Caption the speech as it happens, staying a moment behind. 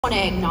want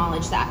to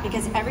acknowledge that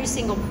because every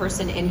single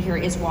person in here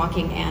is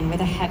walking in with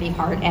a heavy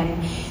heart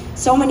and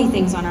so many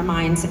things on our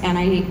minds. And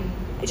I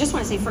just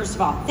want to say, first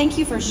of all, thank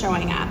you for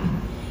showing up.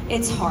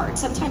 It's hard.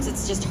 Sometimes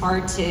it's just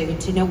hard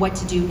to know what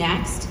to do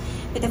next.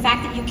 But the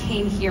fact that you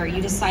came here,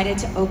 you decided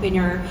to open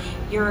your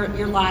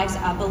lives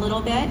up a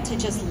little bit, to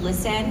just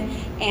listen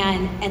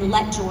and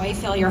let joy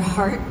fill your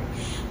heart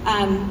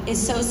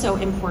is so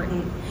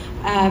important.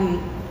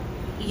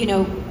 You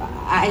know,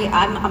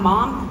 I'm a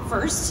mom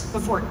first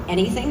before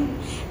anything,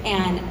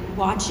 and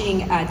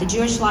watching the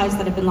Jewish lives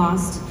that have been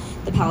lost,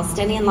 the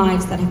Palestinian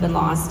lives that have been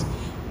lost,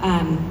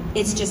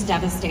 it's just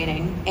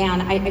devastating.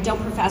 And I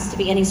don't profess to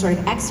be any sort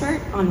of expert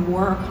on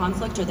war or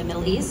conflict or the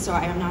Middle East, so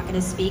I am not going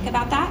to speak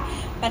about that.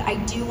 But I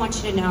do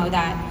want you to know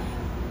that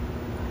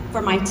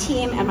for my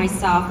team and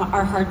myself,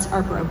 our hearts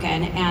are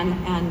broken,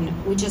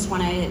 and we just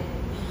want to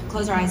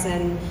close our eyes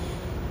and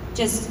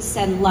just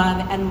send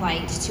love and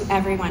light to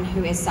everyone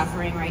who is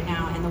suffering right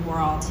now in the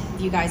world.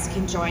 If you guys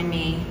can join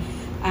me,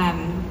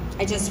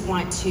 I just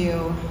want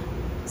to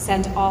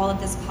send all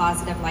of this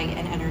positive light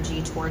and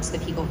energy towards the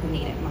people who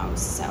need it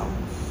most. So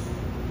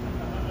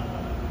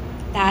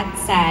that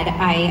said,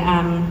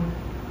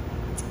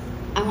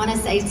 I want to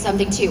say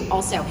something too.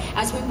 Also,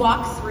 as we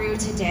walk through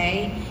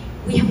today,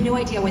 we have no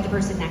idea what the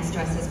person next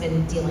to us has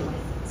been dealing with.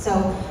 So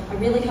I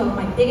really hope,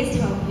 my biggest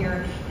hope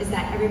here is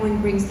that everyone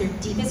brings their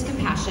deepest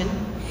compassion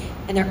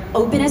and their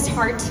openest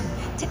heart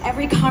to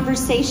every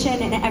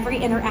conversation and every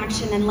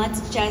interaction, and let's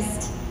take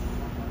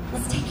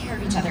care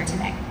of each other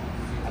today,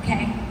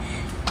 okay?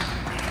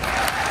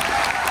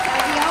 Got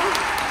a deal?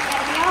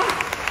 Got a deal?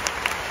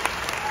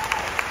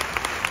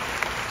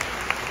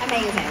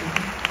 Amazing.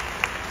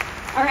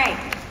 All right,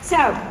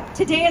 so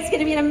today is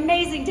gonna be an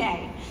amazing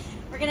day.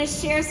 We're gonna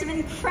share some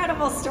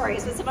incredible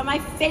stories with some of my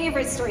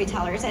favorite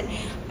storytellers, and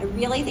I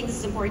really think this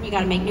is important. You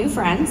gotta make new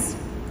friends.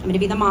 I'm gonna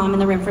be the mom in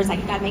the room for a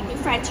second. You gotta make new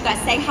friends. You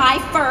gotta say hi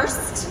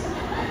first.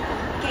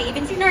 Okay,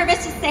 even if you're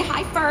nervous, just say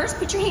hi first.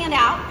 Put your hand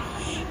out.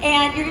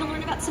 And you're gonna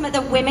learn about some of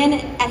the women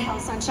at Hell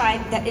Sunshine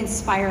that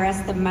inspire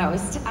us the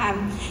most.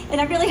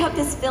 And I really hope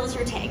this fills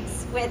your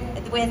tanks with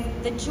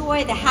the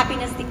joy, the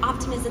happiness, the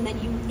optimism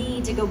that you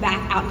need to go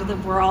back out into the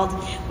world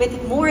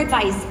with more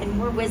advice and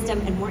more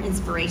wisdom and more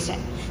inspiration.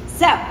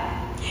 So,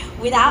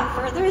 without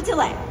further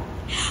delay,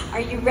 are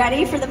you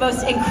ready for the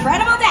most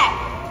incredible day?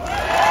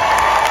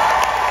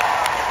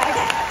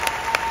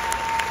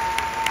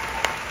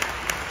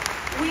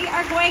 We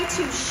are going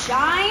to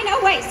shine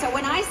away. So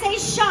when I say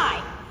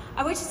shine,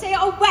 I want you to say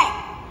away.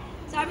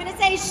 So I'm going to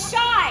say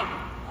shine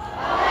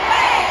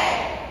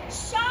away.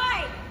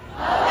 Shine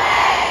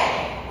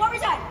away. One more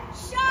time.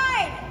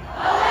 Shine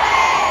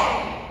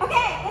away.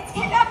 Okay, let's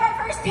kick off our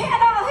first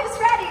panel. Who's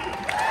ready?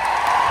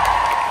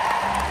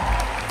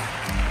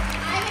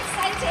 I'm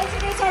excited to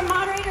introduce our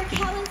moderator,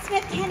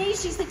 Kenny.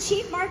 She's the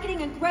Chief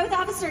Marketing and Growth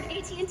Officer at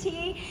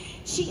AT&T.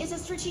 She is a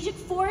strategic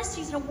force.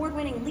 She's an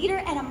award-winning leader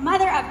and a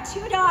mother of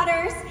 2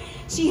 daughters.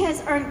 She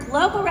has earned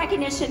global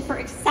recognition for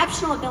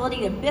exceptional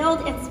ability to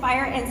build,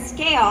 inspire, and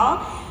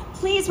scale.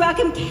 Please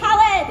welcome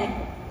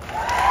Kellen.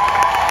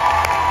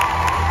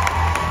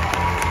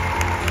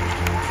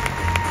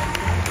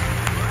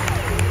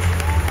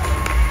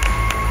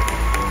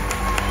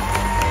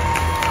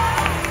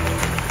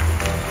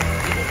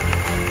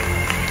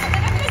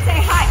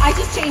 I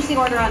just changed the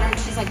order on her and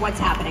she's like, what's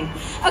happening?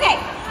 Okay,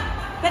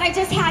 but I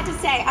just had to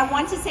say, I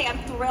want to say I'm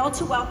thrilled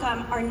to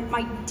welcome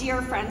my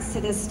dear friends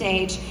to this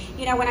stage.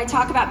 You know, when I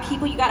talk about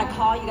people you gotta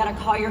call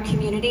your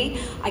community.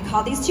 I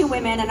called these 2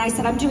 women and I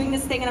said, I'm doing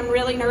this thing and I'm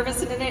really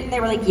nervous, and they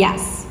were like,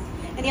 yes.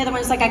 And the other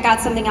one was like, I got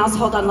something else,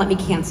 hold on, let me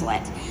cancel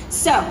it.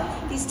 So,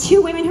 these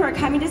 2 women who are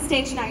coming to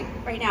stage tonight,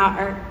 right now,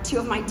 are 2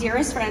 of my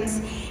dearest friends,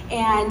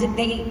 and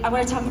I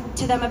want to talk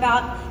to them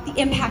about the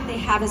impact they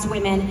have as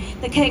women,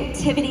 the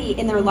connectivity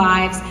in their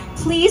lives.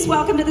 Please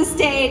welcome to the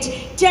stage,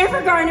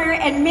 Jennifer Gardner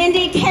and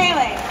Mindy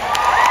Kaling.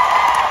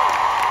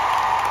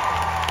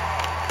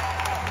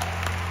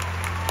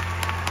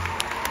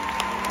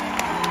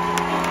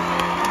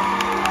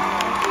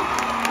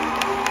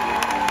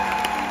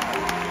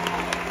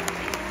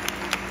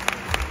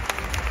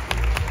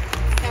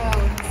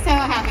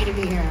 To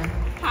be here.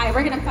 Hi,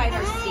 we're gonna find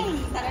our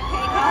seats. Is that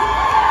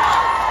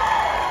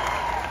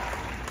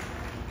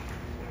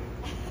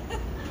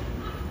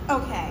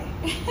okay, Okay.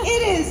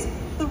 It is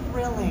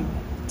thrilling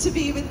to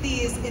be with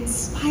these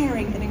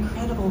inspiring and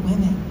incredible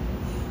women.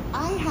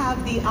 I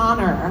have the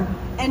honor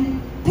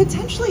and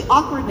potentially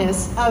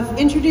awkwardness of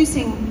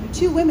introducing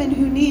 2 women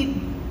who need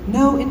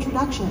no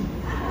introduction.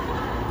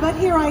 But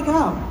here I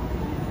go.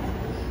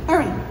 All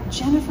right,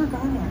 Jennifer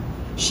Gardner.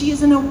 She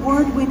is an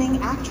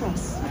award-winning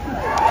actress.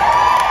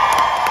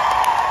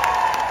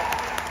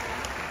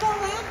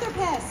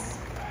 Philanthropist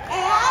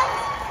and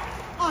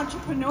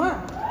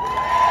entrepreneur.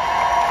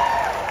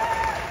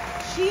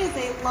 She is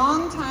a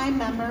longtime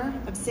member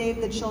of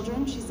Save the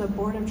Children. She's a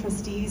Board of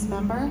Trustees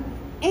member.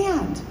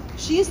 And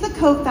she is the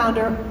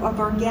co-founder of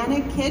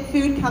organic kid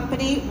food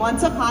company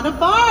Once Upon a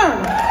Farm.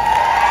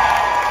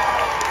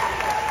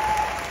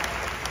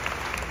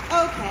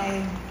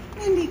 Okay,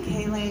 Mindy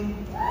Kaling.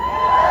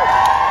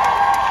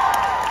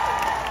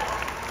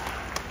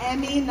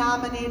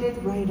 Emmy-nominated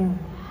writer,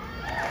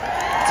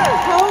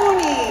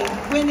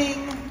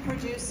 Tony-winning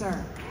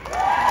producer,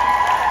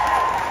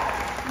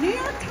 New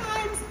York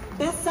Times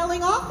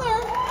best-selling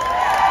author,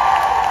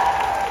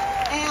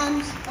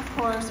 and, of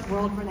course,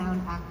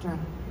 world-renowned actor.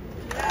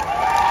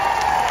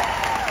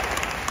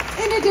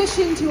 In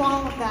addition to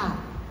all of that,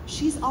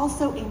 she's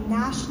also a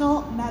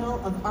National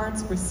Medal of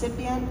Arts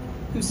recipient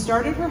who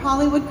started her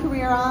Hollywood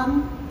career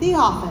on The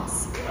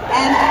Office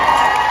and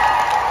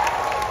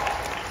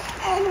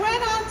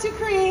went on to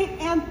create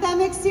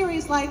anthemic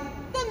series like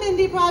The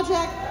Mindy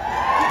Project,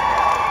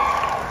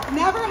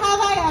 Never Have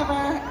I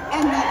Ever,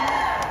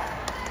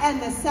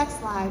 and the Sex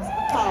Lives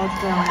of College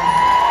Girls.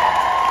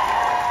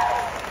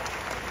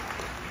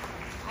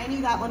 I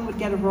knew that one would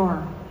get a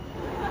roar.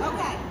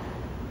 Okay,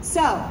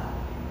 so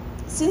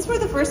since we're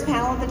the first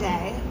panel of the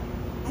day,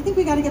 I think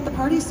we got to get the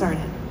party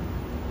started.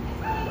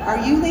 Are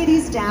you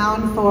ladies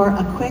down for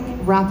a quick,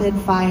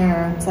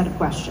 rapid-fire set of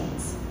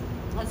questions?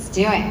 Let's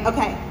do it.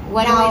 Okay.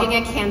 What a way to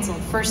get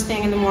canceled first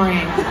thing in the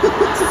morning.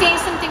 Say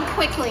something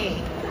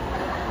quickly.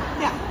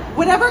 Yeah.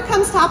 Whatever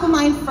comes top of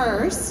mind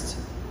first,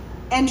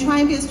 and try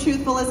and be as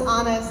truthful as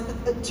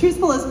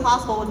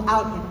possible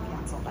without getting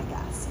canceled, I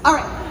guess. All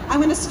right. I'm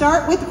going to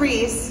start with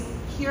Reese.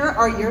 Here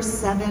are your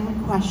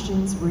 7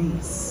 questions,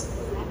 Reese.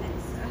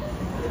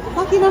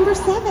 Lucky number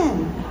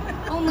 7.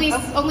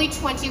 Only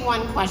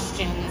 21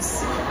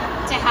 questions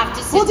to have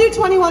to sit. We'll do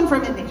 21 for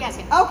Mindy. Yes.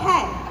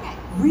 Okay. Okay.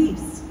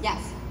 Reese. Yes.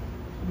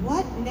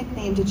 What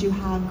nickname did you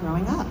have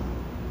growing up?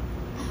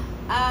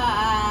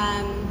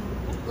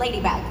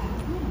 Ladybug.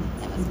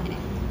 That was my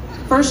name.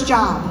 First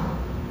job.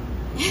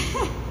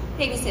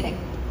 Babysitting.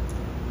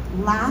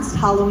 Last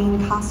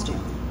Halloween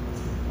costume.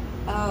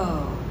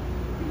 Oh.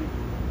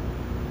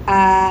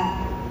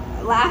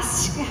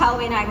 Last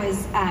Halloween I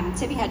was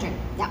Tippi Hedren.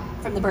 Yeah,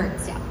 from The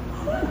Birds. Yeah.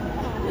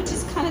 Which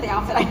is kind of the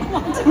outfit I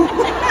wanted.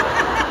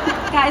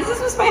 Guys, this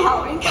was my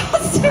Halloween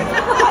costume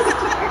last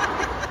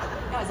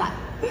year. No, it's not.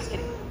 Just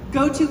kidding.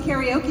 Go-to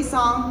karaoke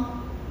song.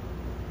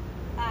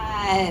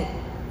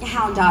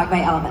 Hound Dog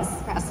by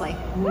Elvis Presley.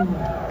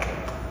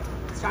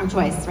 Ooh. Strong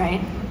choice,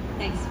 right?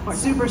 Thanks. Of course.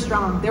 Super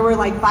strong. There were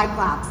like 5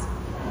 claps.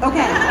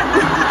 Okay.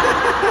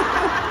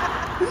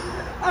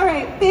 All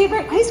right.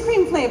 Favorite ice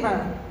cream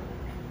flavor.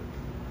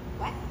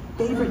 What?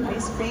 Favorite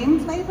ice cream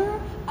flavor?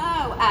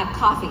 Oh,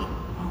 coffee.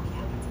 Oh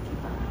yeah, that's a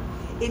keeper.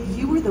 If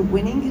you were the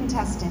winning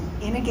contestant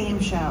in a game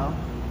show,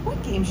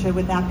 what game show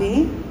would that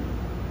be?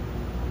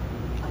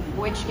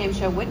 Which game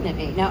show wouldn't it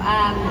be? No,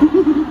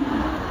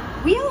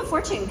 Wheel of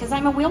Fortune, because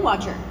I'm a wheel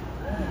watcher.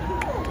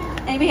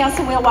 Anybody else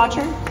a wheel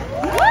watcher?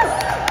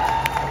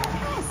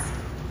 Yes.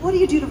 What do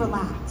you do to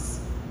relax?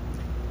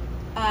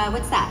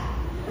 What's that?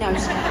 No,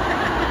 just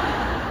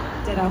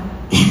Ditto.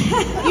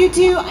 You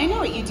do, I know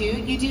what you do.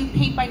 You do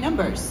paint by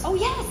numbers. Oh,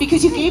 yes.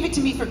 Because you gave it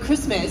to me for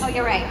Christmas. Oh,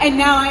 you're right. And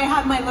now I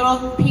have my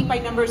little paint by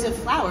numbers of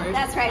flowers.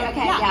 That's right,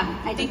 okay,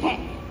 yeah. I did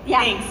paint.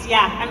 Yeah. Thanks,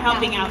 yeah, I'm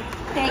helping out.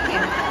 Thank you.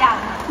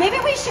 Yeah. Maybe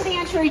we should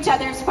answer each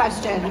other's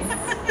questions.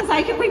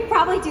 Because we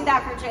probably do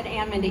that for Jen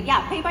and Mindy.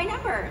 Yeah, pay by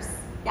numbers.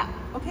 Yeah.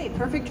 Okay,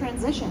 perfect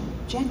transition.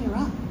 Jen, you're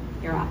up.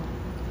 You're up.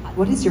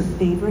 What is your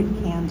favorite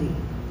candy?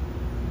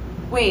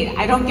 Wait,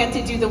 I don't get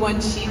to do the one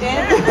she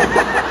did?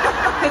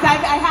 Because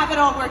I have it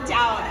all worked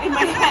out in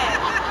my head.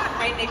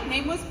 My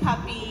nickname was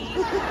Puppy.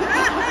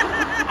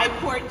 I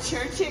poured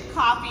church at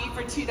coffee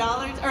for $2,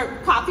 or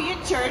coffee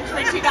at church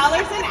for $2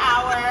 an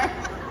hour.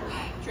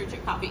 Church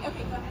at coffee.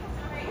 Okay, go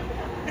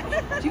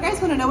ahead. Do you guys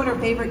want to know what her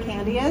favorite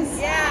candy is?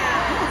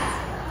 Yeah.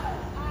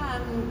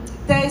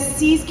 The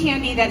See's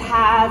candy that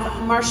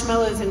have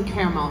marshmallows and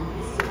caramel.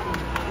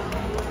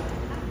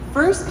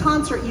 First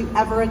concert you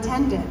ever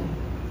attended?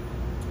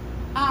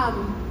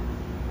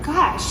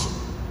 Gosh,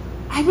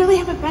 I really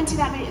haven't been to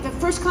that many. The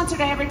first concert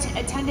I ever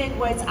attended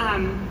was,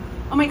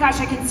 oh my gosh,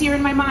 I can see her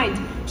in my mind.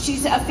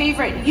 She's a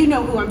favorite. You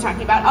know who I'm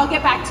talking about. I'll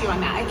get back to you on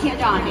that. I can't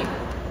Madonna.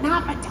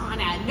 Not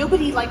Madonna.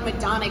 Nobody like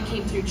Madonna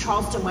came through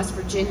Charleston, West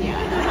Virginia.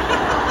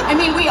 I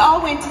mean, we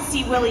all went to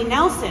see Willie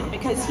Nelson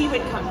because he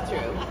would come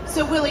through.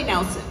 So Willie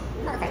Nelson.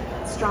 Perfect.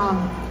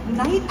 Strong.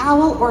 Night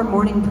owl or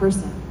morning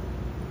person?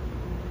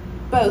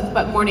 Both,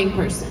 but morning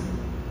person.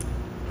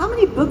 How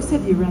many books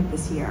have you read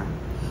this year?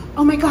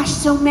 Oh my gosh,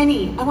 so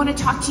many. I want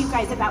to talk to you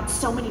guys about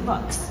so many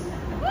books.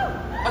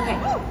 Okay.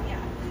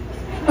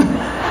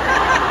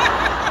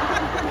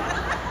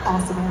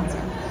 Awesome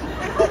answer.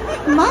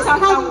 Must talk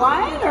about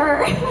one,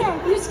 or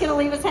you're just gonna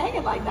leave us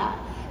hanging like that?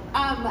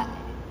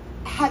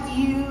 Have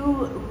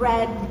you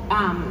read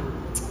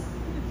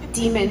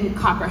Demon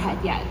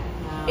Copperhead yet?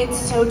 No. It's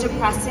so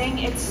depressing.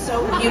 It's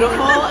so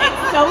beautiful.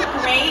 It's so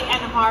great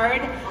and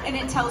hard, and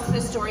it tells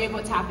the story of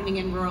what's happening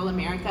in rural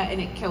America, and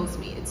it kills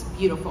me. It's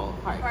beautiful.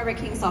 Hard. Barbara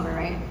Kingsolver,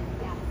 right?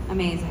 Yeah.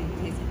 Amazing,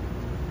 amazing.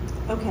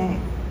 Okay.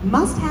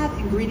 Must-have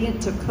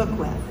ingredient to cook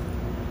with?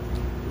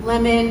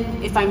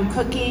 Lemon if I'm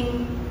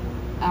cooking,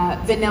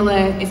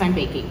 vanilla if I'm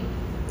baking.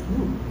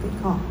 Ooh,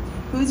 good call.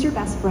 Who's your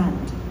best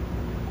friend?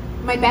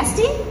 My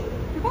bestie?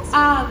 Your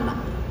bestie?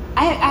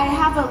 I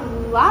have a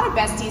lot of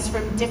besties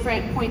from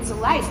different points of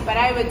life, but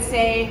I would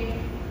say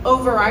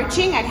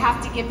overarching, I'd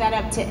have to give that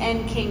up to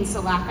N. King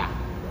Salaka.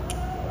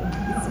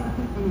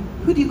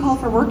 Who do you call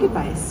for work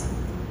advice?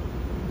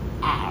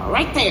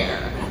 Right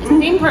there.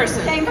 Same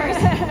person. Same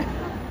person.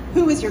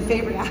 Who is your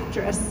favorite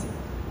actress?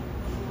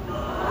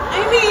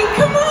 I mean,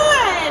 come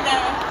on.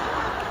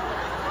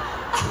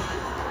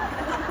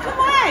 Come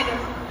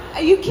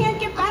on. You can't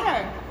get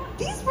better.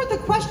 These were the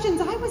questions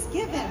I was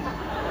given.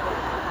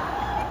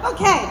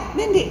 Okay,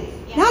 Mindy,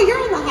 now you're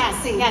in the hot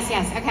seat. Yes.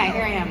 Okay,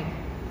 here I am.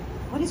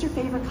 What is your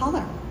favorite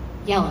color?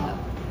 Yellow.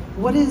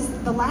 What is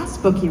the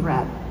last book you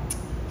read?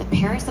 The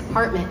Paris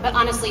Apartment. But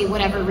honestly,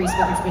 whatever Reese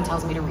Witherspoon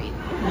tells me to read.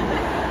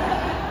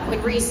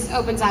 When Reese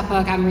opens that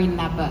book, I'm reading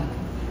that book.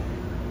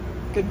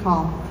 Good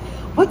call.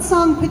 What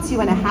song puts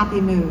you in a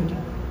happy mood?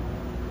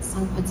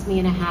 Song puts me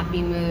in a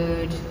happy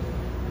mood.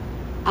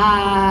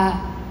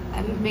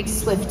 I'm a big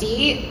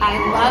Swiftie. I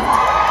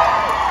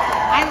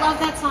love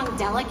that song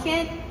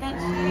Delicate.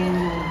 That's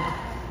good.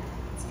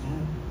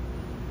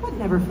 What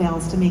never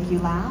fails to make you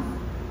laugh?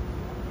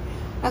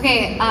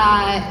 Okay,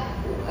 on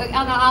The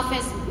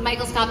Office,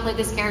 Michael Scott played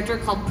this character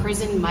called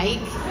Prison Mike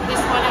this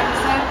one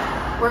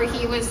episode, where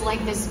he was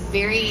like this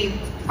very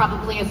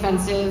probably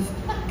offensive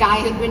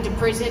guy who'd been to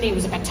prison. He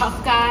was like a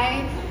tough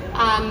guy.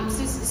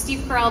 So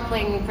Steve Carell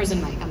playing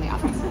Prison Mike on The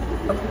Office.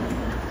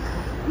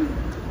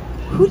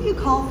 Who do you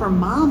call for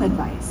mom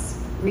advice?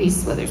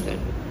 Reese Witherspoon.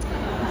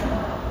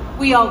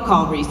 We all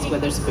call Reese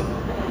Witherspoon.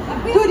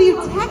 Who do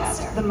you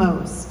text the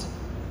most?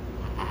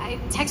 I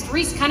text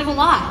Reese kind of a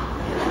lot.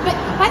 But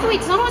by the way,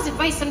 it's not always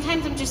advice.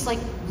 Sometimes I'm just like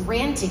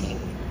ranting.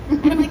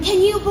 And I'm like, can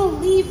you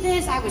believe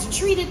this? I was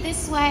treated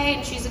this way.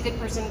 And she's a good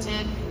person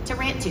to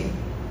rant to. I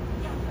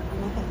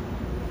love it.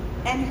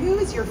 And who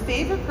is your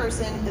favorite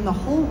person in the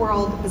whole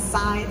world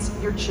besides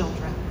your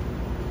children?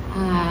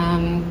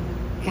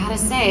 Gotta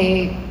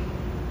say,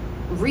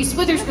 Reese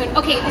Witherspoon.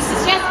 Okay, this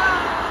is just,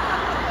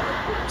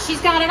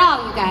 she's got it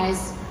all, you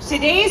guys.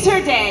 Today's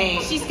her day.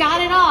 She's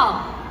got it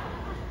all.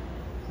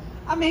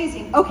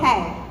 Amazing.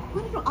 Okay.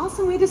 What an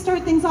awesome way to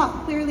start things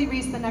off. Clearly,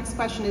 Reese, the next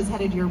question is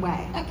headed your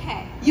way.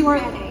 Okay. You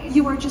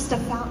are just a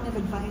fountain of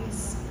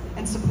advice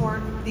and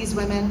support for these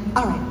women.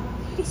 All right.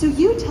 So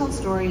you tell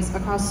stories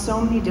across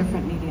so many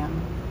different medium.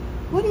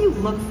 What do you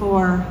look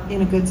for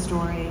in a good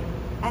story,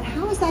 and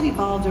how has that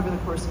evolved over the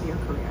course of your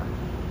career?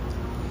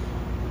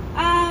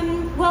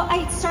 Well,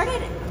 I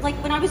started, like,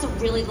 when I was a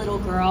really little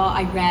girl,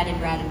 I read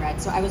and read and read.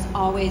 So I was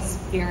always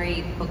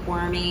very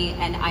bookwormy,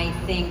 and I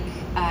think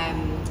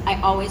I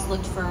always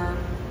looked for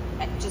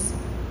just,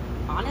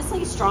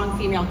 honestly, strong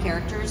female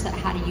characters that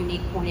had a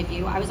unique point of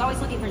view. I was always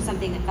looking for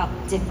something that felt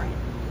different.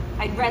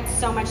 I'd read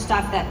so much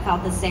stuff that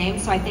felt the same,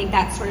 so I think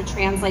that sort of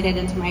translated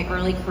into my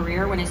early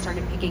career when I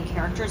started picking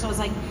characters. I was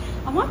like,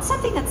 I want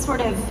something that's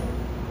sort of,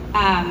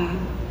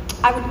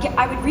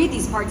 I would read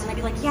these parts and I'd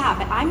be like, yeah,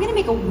 but I'm gonna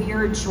make a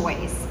weird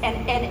choice.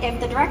 And if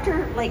the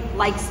director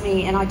likes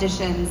me in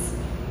auditions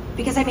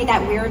because I made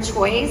that weird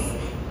choice,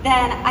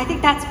 then I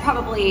think that's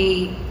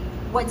probably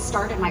what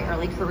started my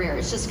early career.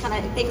 It's just kind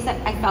of things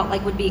that I felt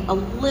like would be a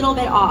little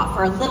bit off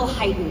or a little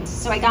heightened.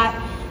 So I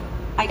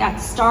got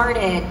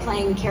started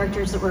playing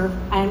characters that were,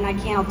 and I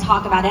can't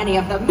talk about any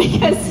of them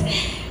because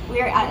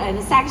we're in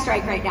a SAG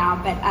strike right now,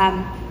 but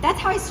that's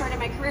how I started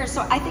my career.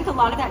 So I think a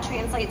lot of that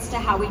translates to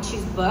how we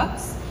choose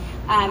books,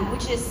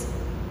 which is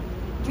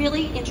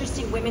really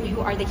interesting women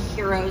who are the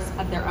heroes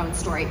of their own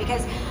story.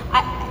 Because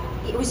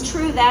it was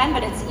true then,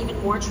 but it's even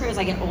more true as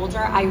I get older.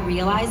 I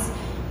realize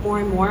more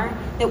and more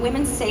that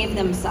women save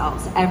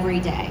themselves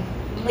every day.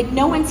 Like,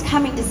 no one's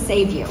coming to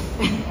save you,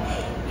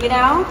 you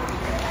know?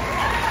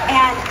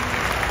 And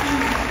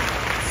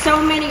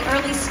so many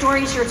early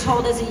stories you're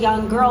told as a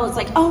young girl, it's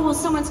like, oh, well,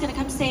 someone's gonna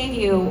come save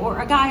you, or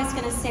a guy is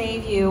gonna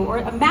save you, or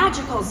a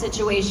magical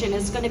situation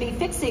is gonna be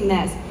fixing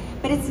this.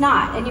 But it's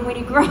not. And when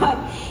you grow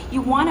up,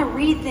 you wanna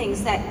read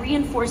things that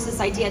reinforce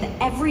this idea that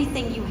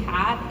everything you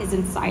have is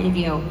inside of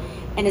you,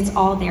 and it's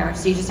all there,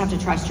 so you just have to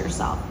trust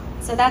yourself.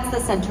 So that's the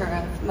center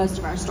of most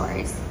of our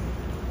stories.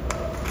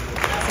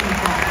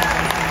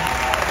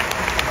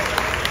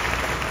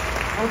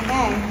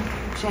 Okay,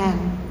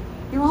 Jen,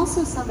 you're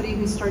also somebody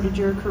who started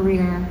your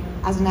career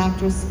as an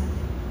actress,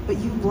 but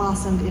you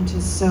blossomed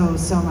into so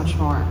much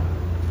more.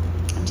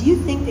 Do you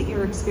think that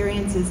your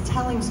experiences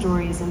telling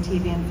stories in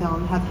TV and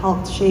film have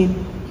helped shape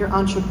your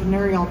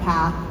entrepreneurial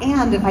path?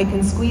 And if I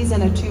can squeeze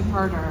in a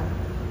two-parter,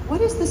 what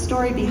is the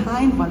story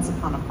behind Once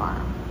Upon a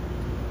Farm?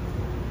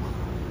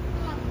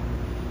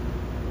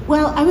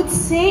 Well, I would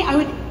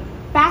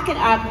back it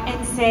up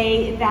and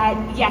say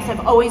that, yes,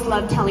 I've always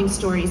loved telling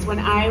stories. When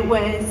I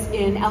was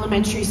in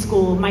elementary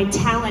school, my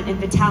talent at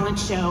the talent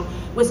show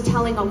was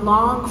telling a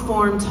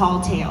long-form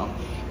tall tale.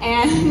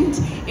 And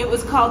it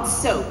was called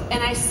Soap.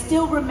 And I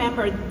still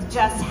remember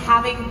just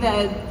having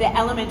the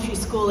elementary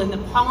school in the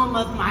palm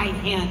of my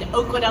hand,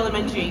 Oakwood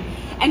Elementary.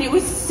 And it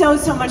was so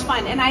much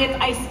fun. And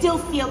I still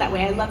feel that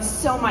way. I love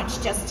so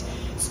much just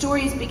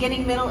stories,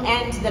 beginning, middle,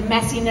 end, the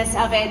messiness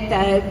of it,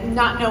 the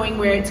not knowing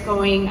where it's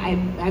going.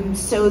 I'm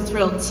so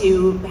thrilled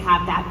to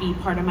have that be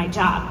part of my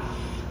job.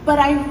 But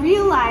I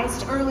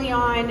realized early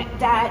on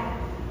that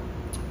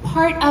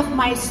part of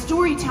my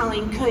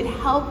storytelling could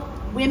help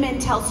women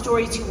tell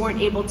stories who weren't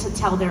able to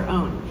tell their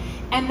own.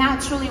 And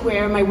that's really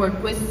where my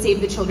work with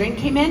Save the Children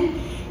came in,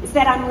 is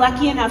that I'm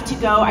lucky enough to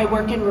go, I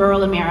work in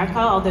rural America,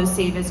 although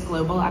Save is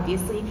global,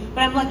 obviously,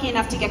 but I'm lucky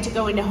enough to get to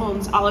go into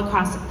homes all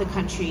across the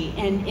country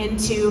and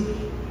into,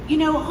 you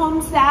know,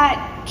 homes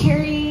that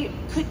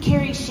could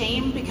carry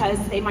shame because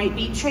they might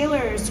be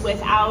trailers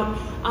without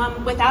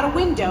a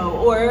window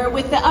or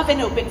with the oven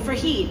open for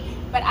heat.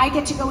 But I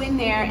get to go in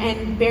there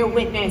and bear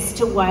witness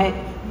to what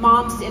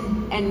moms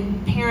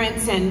and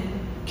parents and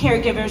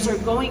caregivers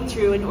are going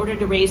through in order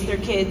to raise their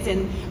kids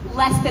in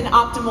less than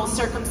optimal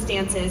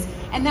circumstances.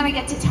 And then I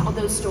get to tell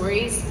those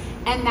stories.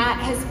 And that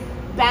has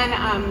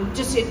been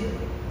just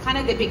kind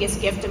of the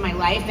biggest gift of my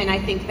life. And I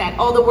think that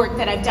all the work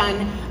that I've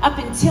done up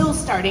until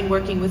starting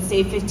working with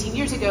Save 15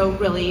 years ago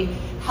really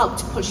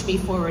helped push me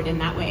forward in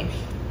that way.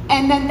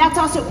 And then that's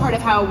also part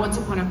of how Once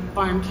Upon a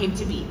Farm came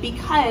to be,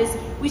 because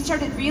we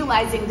started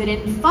realizing that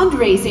in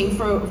fundraising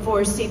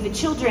for Save the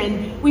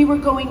Children, we were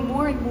going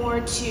more and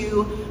more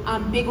to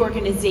big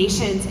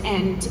organizations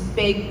and to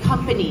big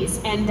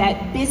companies, and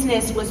that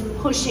business was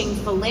pushing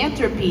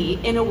philanthropy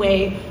in a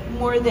way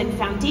more than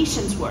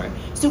foundations were.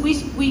 So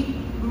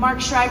Mark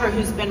Shriver,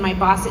 who's been my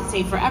boss at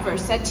Save Forever,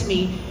 said to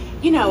me,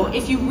 you know,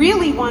 if you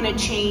really want to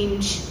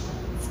change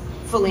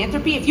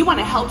philanthropy, if you want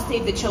to help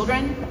Save the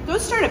Children, go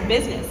start a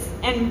business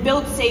and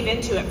build Save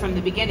into it from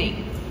the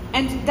beginning.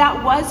 And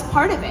that was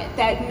part of it,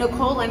 that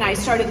Nicole and I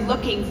started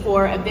looking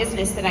for a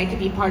business that I could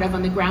be part of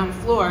on the ground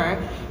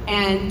floor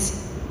and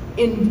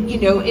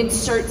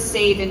insert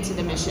Save into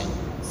the mission.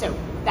 So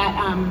that,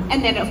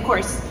 and then of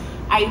course,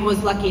 I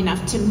was lucky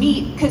enough to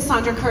meet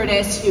Cassandra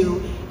Curtis,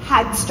 who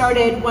had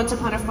started Once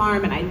Upon a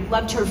Farm, and I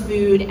loved her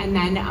food. And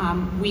then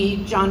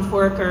John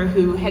Foraker,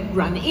 who had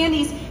run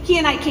Annie's, he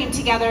and I came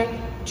together,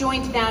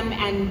 joined them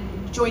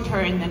and joined her,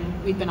 and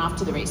then we've been off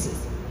to the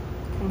races.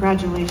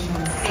 Congratulations.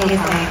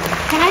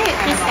 Can I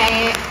just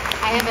say,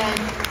 I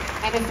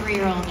have a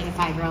 3-year-old and a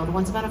 5-year-old.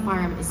 Once Upon a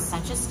Farm is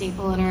such a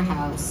staple in our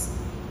house.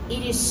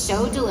 It is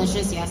so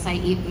delicious. Yes, I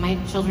eat my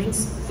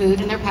children's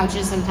food in their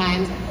pouches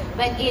sometimes,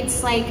 but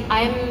it's like,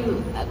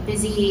 I'm a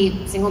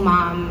busy single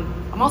mom.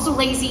 I'm also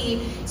lazy,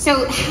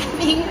 so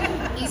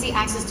having easy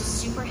access to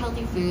super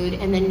healthy food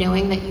and then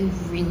knowing that you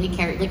really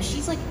care. Like,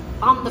 she's like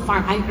on the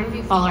farm. I don't know if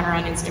you follow her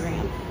on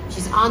Instagram.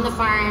 She's on the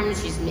farm,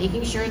 she's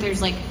making sure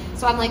there's like,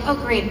 so I'm like, oh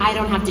great, I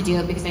don't have to do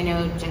it because I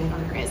know Jen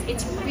Gardner is.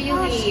 It's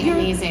really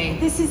amazing.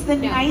 This is the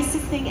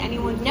nicest thing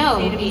anyone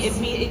can say to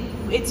me.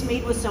 It's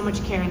made with so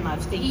much care and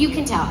love. Thank you. You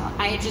can tell.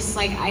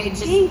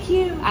 Thank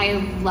you. I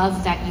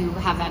love that you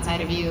have that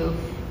side of you.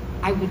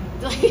 I would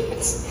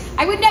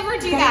never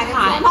do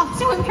that. I'm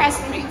so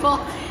impressed when people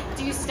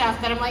do stuff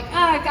that I'm like,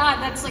 oh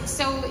God, that's like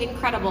so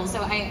incredible.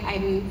 So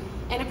I'm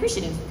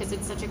appreciative because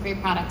it's such a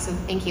great product. So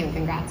thank you and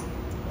congrats.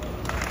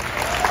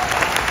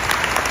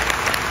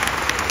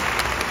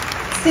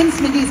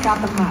 Since Mindy's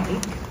got the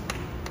mic,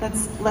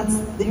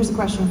 here's a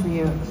question for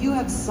you. You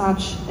have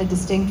such a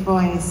distinct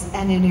voice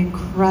and an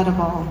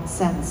incredible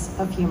sense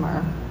of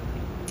humor.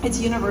 It's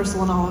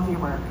universal in all of your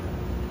work.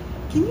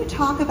 Can you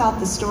talk about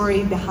the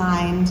story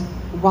behind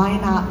Why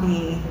Not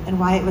Me and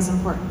why it was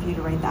important for you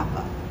to write that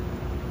book?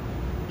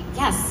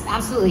 Yes,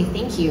 absolutely,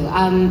 thank you.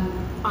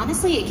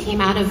 Honestly, it came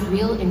out of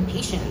real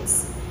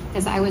impatience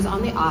because I was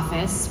on The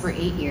Office for 8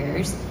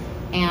 years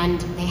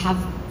and they have,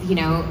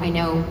 I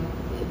know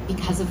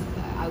because of,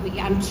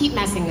 I'm keep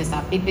messing this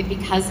up, but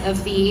because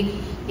of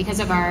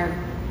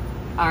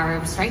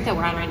our strike that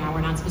we're on right now,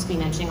 we're not supposed to be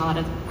mentioning a lot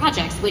of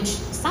projects, which,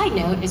 side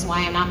note, is why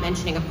I'm not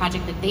mentioning a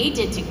project that they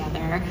did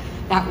together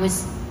that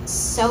was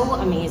so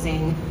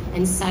amazing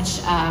and such,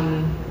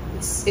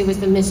 it was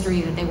the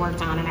mystery that they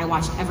worked on, and I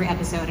watched every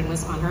episode and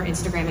was on her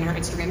Instagram and her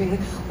Instagramming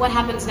what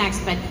happens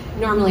next, but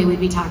normally we'd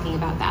be talking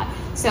about that.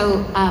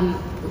 So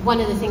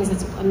one of the things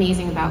that's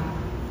amazing about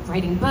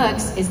writing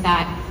books is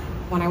that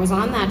when I was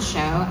on that show,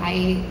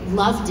 I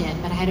loved it,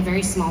 but I had a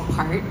very small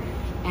part.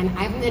 And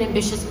I'm an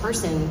ambitious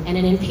person and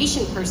an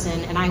impatient person,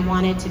 and I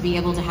wanted to be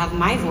able to have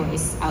my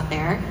voice out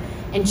there,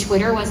 and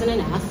Twitter wasn't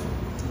enough.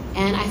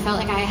 And I felt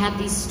like I had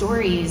these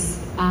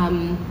stories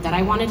that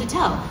I wanted to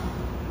tell.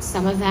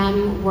 Some of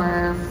them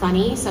were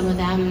funny, some of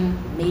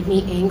them made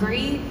me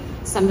angry,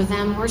 some of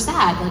them were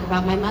sad, like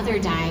about my mother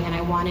dying, and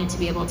I wanted to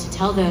be able to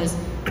tell those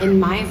in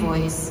my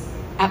voice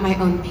at my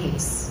own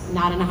pace,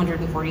 not in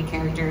 140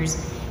 characters.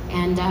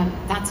 And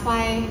that's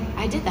why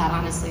I did that,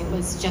 honestly. It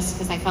was just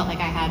because I felt like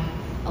I had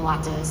a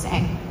lot to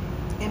say.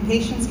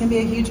 Impatience can be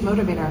a huge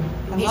motivator.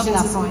 I love that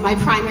Patience point. is my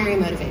primary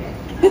motivator.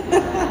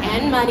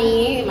 And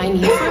money, my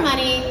need for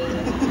money.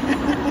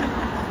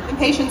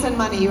 Impatience and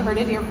money, you heard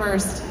it here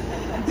first.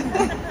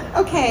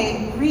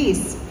 Okay,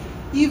 Reese,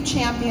 you've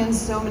championed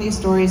so many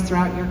stories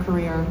throughout your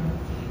career.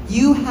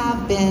 You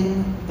have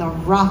been the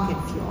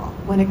rocket fuel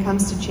when it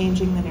comes to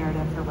changing the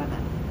narrative for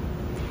women.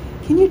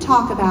 Can you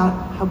talk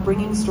about how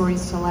bringing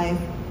stories to life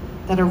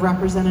that are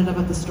representative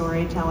of the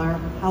storyteller,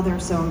 how they're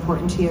so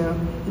important to you,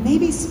 and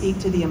maybe speak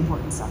to the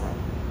importance of it?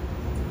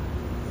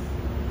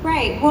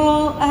 Right,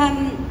 well,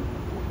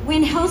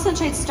 when Hello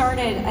Sunshine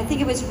started, I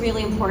think it was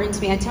really important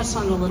to me. I touched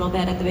on it a little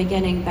bit at the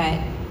beginning, but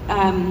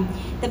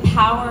the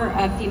power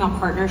of female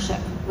partnership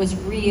was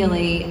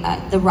really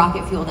the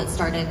rocket fuel that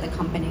started the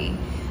company.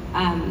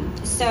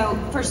 So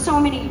for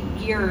so many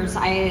years,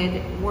 I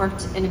had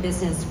worked in a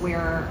business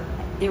where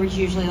there was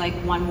usually like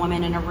one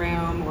woman in a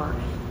room or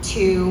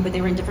two, but they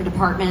were in different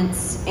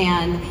departments,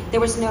 and there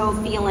was no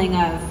feeling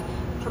of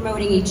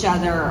promoting each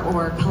other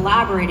or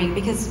collaborating,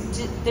 because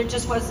there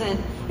just wasn't,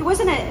 it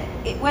wasn't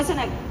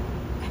a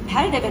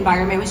competitive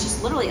environment, it was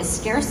just literally a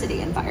scarcity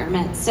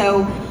environment.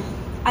 So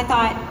I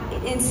thought,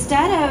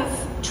 instead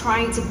of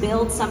trying to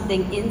build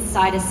something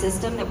inside a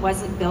system that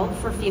wasn't built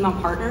for female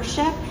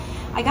partnership,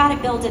 I got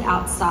to build it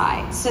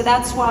outside. So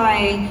that's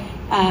why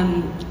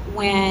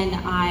when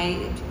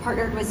I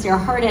partnered with Sarah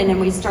Hardin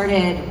and we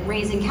started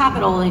raising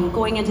capital and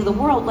going into the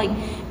world, like,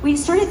 we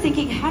started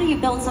thinking, how do you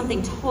build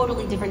something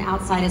totally different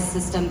outside a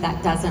system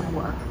that doesn't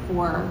work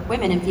for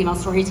women and female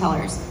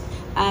storytellers?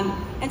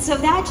 And so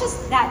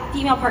that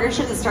female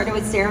partnership that started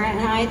with Sarah and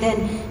I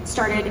then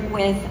started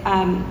with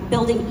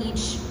building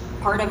each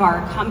part of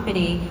our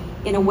company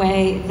in a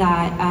way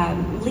that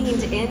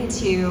leaned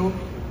into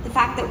the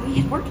fact that we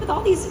had worked with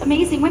all these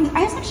amazing women.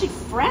 I was actually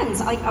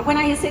friends. Like, when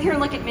I sit here and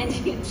look at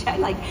Mindy and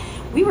Jen, like,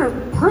 we were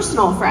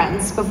personal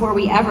friends before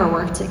we ever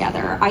worked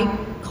together. I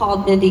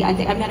called Mindy, I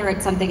think I met her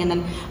at something, and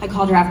then I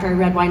called her after I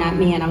read Why Not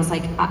Me, and I was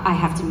like,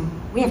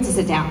 we have to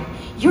sit down.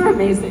 You're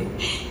amazing.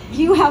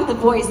 You have the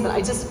voice that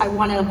I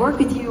want to work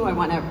with you, I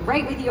want to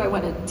write with you, I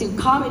want to do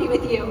comedy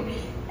with you.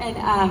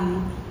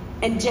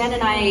 And Jen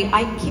and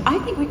I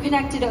think we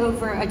connected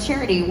over a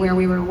charity where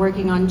we were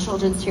working on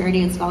children's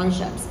charity and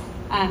scholarships.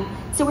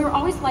 So we were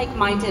always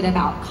like-minded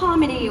about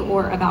comedy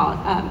or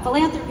about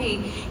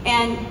philanthropy,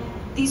 and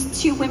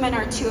these two women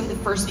are two of the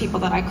first people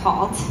that I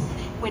called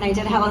when I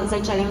did Hello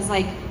Sunshine. I was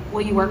like,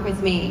 will you work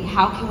with me?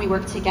 How can we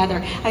work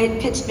together? I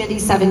had pitched Mindy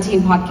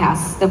 17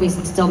 podcasts that we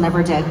still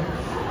never did.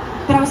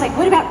 But I was like,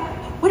 what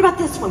about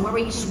this one where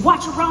we just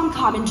watch a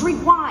rom-com and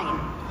drink wine?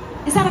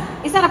 Is that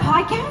a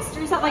podcast,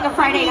 or is that like a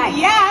Friday night?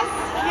 Yes,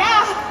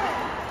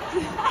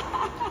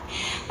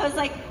 I was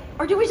like,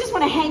 or do we just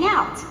want to hang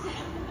out?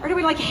 Or do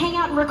we like hang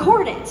out and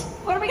record it?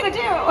 What are we gonna do?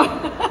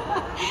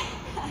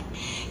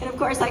 And of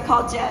course I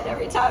call Jen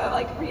every time I'm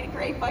like reading a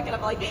great book, and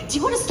I'm like, do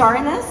you want to star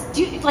in this?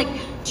 Do you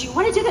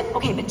want to do that?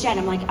 Okay, but Jen,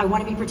 I'm like, I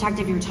want to be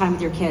protective of your time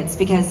with your kids,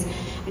 because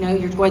I know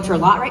you're going through a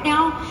lot right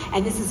now,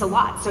 and this is a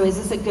lot. So is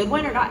this a good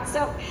one or not?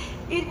 So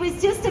it was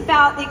just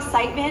about the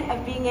excitement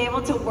of being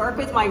able to work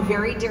with my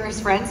very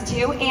dearest friends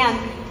too. And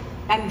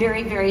I'm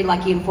very, very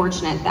lucky and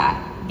fortunate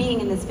that being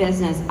in this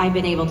business, I've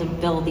been able to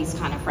build these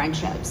kind of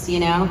friendships, you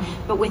know,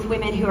 but with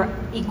women who are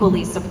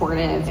equally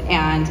supportive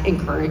and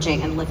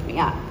encouraging and lift me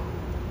up.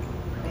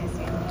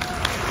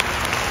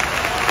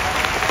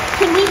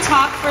 Can we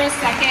talk for a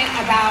second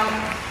about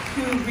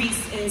who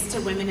Reese is to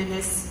women in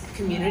this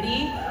community?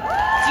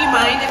 Do you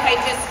mind if I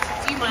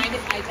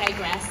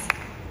digress?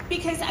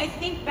 Because I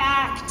think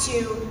back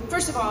to,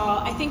 first of all,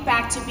 I think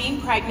back to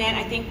being pregnant.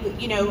 I think,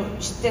 you know,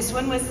 this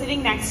one was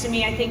sitting next to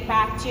me. I think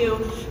back to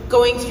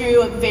going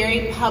through a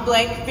very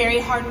public, very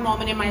hard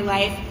moment in my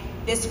life.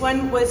 This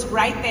one was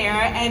right there,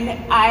 and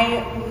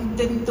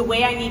the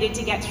way I needed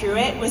to get through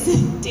it was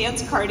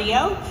dance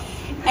cardio.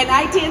 And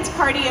I danced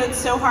cardioed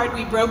so hard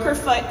we broke her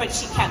foot, but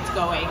she kept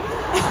going.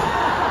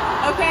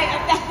 Okay,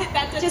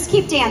 just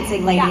keep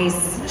dancing, ladies.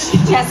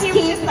 Yeah. Just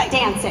keep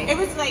dancing. It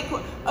was like,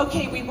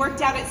 okay, we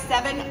worked out at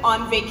 7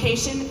 on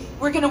vacation.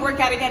 We're gonna work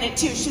out again at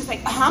 2. She was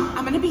like,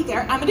 I'm gonna be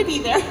there. I'm gonna be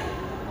there.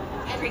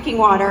 Drinking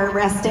water,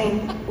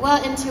 resting.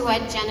 Well, and to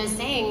what Jen is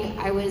saying,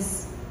 I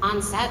was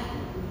on set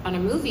on a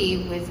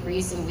movie with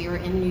Reese, and we were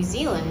in New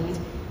Zealand,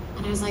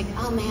 and I was like,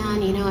 oh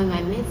man, you know, in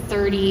my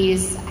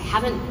mid-30s, I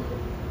haven't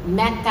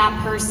met that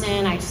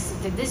person. I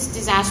just did this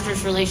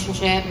disastrous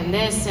relationship and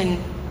this, and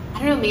I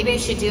don't know, maybe I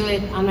should do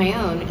it on my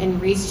own.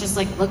 And Reese just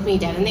like looked me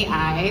dead in the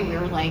eye. We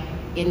were like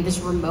in this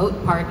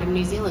remote part of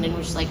New Zealand, and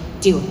was just like,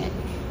 do it.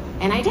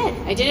 And I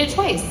did it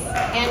twice.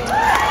 And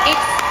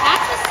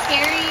that's a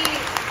scary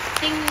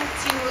thing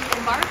to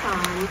embark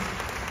on.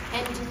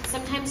 And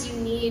sometimes you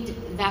need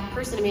that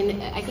person. I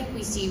mean, I think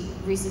we see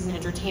Reese as an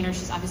entertainer.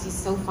 She's obviously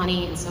so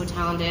funny and so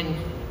talented.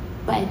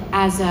 But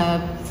as a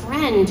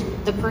friend,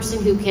 the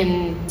person who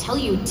can tell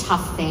you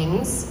tough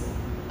things,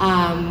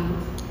 and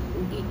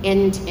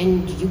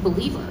you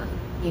believe her,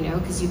 you know,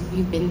 because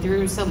you've been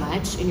through so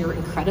much and you're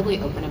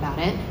incredibly open about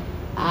it.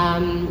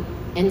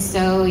 And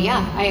so,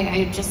 yeah,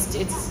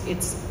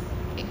 it's.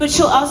 But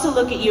she'll also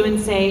look at you and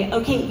say,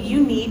 okay,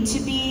 you need to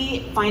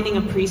be finding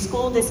a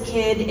preschool. This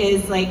kid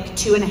is like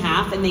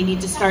 2.5 and they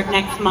need to start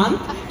next month.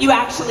 You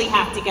actually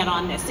have to get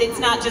on this. It's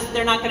not just,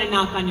 they're not gonna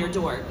knock on your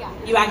door.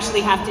 You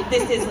actually have to,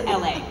 this is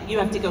LA. You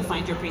have to go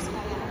find your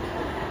preschool.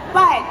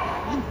 But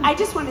I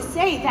just want to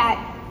say that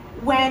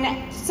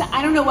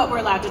I don't know what we're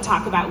allowed to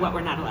talk about, what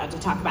we're not allowed to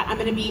talk about. I'm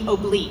gonna be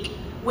oblique.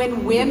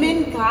 When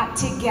women got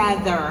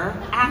together,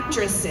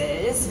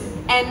 actresses,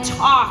 and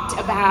talked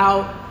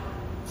about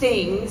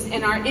things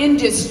in our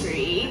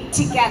industry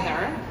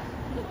together,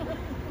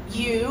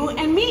 you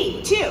and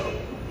me too,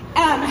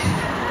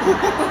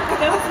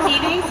 Those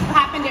meetings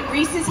happened at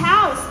Reese's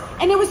house.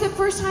 And it was the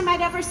first time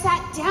I'd ever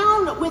sat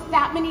down with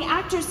that many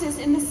actresses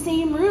in the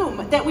same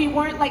room, that we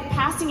weren't like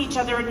passing each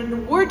other at an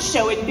award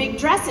show in big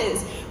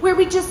dresses, where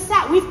we just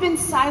sat. We've been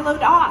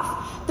siloed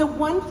off. The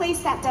one place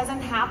that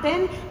doesn't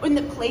happen, and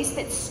the place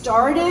that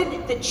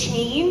started the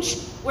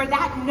change, where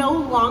that no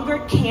longer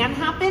can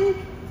happen,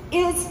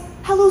 is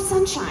Hello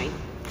Sunshine.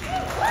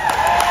 Thank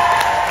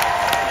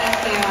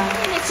you.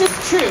 And it's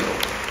just true.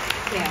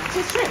 Yeah. It's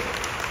just true.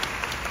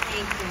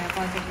 Thank you,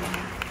 both of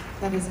you.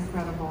 That is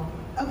incredible.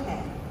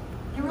 Okay,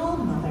 you're all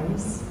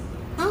mothers.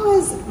 How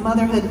has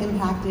motherhood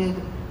impacted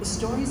the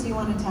stories you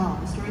want to tell,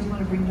 the stories you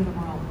want to bring to the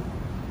world?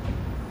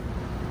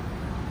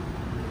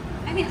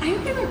 I mean, I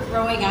remember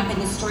growing up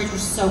and the stories were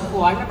so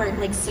cool. I remember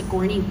like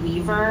Sigourney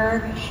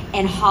Weaver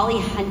and Holly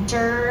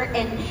Hunter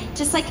and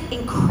just like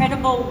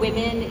incredible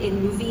women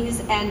in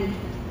movies. And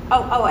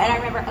and I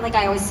remember, like,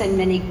 I always send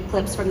many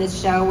clips from this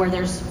show where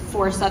there's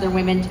 4 Southern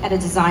women at a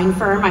design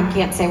firm. I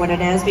can't say what it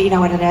is, but you know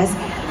what it is.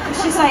 And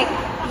she's like,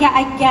 yeah,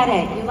 I get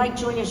it. You like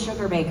Julia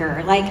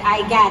Sugarbaker. Like,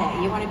 I get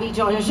it. You want to be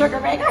Julia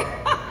Sugarbaker?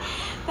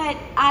 But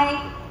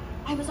I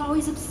was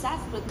always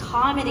obsessed with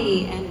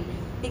comedy and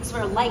things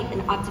were light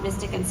and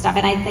optimistic and stuff.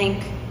 And I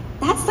think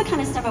that's the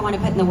kind of stuff I want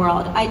to put in the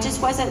world. I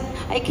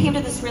came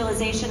to this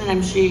realization, and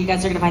I'm sure you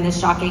guys are going to find this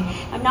shocking.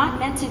 I'm not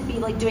meant to be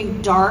like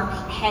doing dark,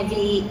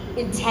 heavy,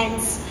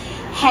 intense,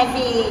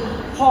 heavy,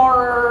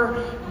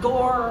 horror,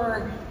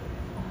 gore,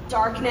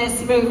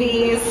 darkness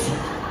movies.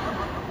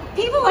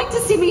 People like to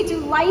see me do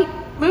light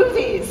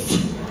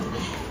movies.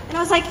 And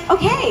I was like,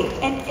 okay.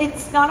 And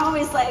it's not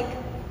always like,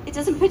 it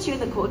doesn't put you in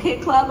the cool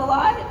kid club a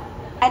lot.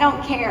 I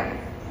don't care.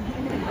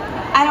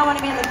 I don't want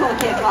to be in the cool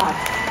kid club.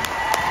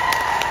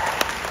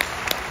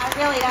 I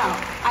really don't.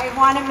 I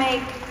want to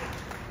make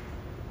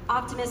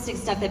optimistic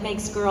stuff that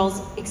makes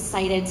girls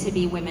excited to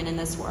be women in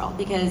this world,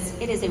 because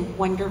it is a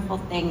wonderful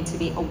thing to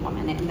be a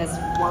woman in this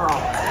world.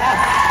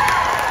 Yes.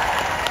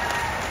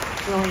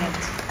 Brilliant.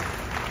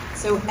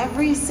 So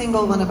every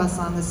single one of us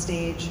on the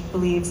stage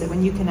believes that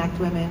when you connect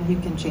women, you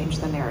can change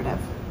the narrative.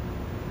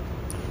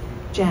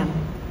 Jen,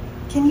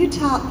 can you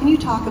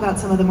talk about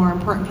some of the more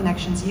important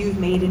connections you've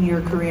made in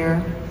your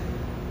career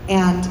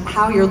and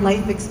how your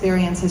life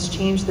experience has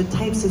changed the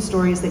types of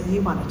stories that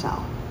you want to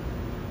tell?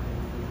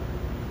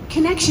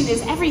 Connection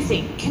is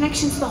everything.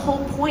 Connection's the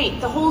whole point.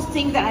 The whole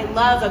thing that I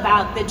love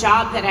about the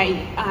job that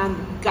I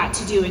got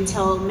to do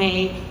until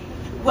May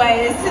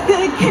was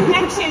the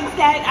connections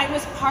that I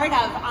was part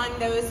of on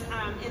those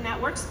in that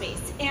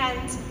workspace.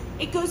 And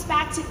it goes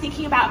back to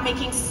thinking about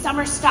making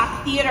summer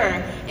stock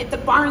theater at the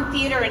Barn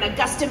Theater in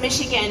Augusta,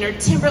 Michigan, or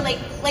Timberlake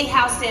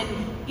Playhouse in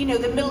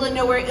the middle of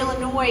nowhere,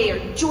 Illinois, or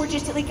Georgia.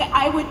 Like,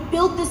 I would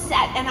build the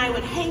set and I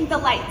would hang the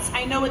lights.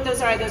 I know what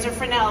those are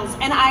Fresnels.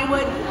 And I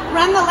would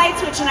run the light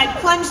switch and I'd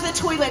plunge the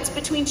toilets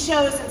between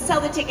shows and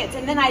sell the tickets.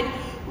 And then I'd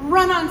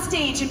run on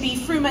stage and be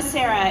Fruma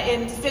Sarah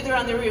in Fiddler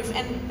on the Roof.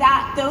 And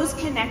those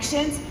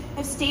connections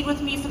have stayed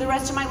with me for the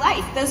rest of my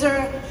life.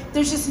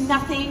 There's just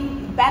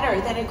nothing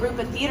better than a group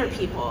of theater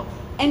people.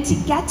 And to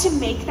get to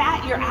make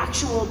that your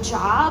actual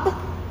job,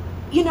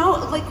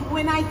 like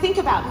when I think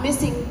about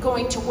missing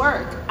going to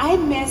work, I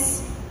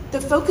miss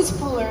the focus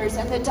pullers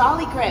and the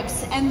dolly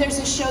grips. And there's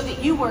a show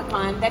that you work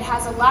on that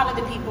has a lot of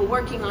the people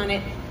working on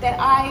it that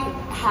I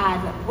had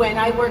when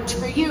I worked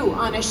for you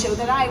on a show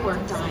that I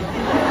worked on.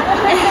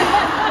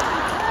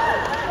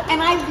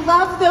 And I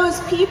love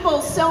those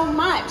people so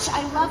much.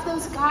 I love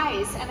those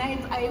guys, and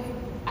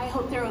I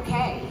hope they're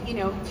okay,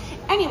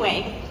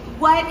 Anyway,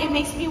 what it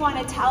makes me want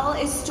to tell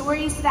is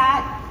stories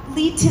that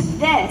lead to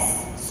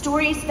this.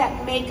 Stories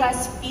that make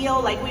us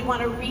feel like we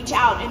want to reach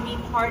out and be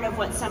part of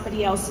what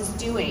somebody else is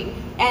doing.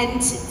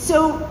 And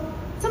so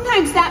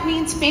sometimes that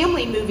means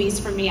family movies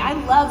for me. I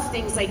love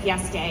things like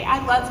Yes Day.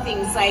 I love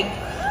things like,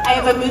 I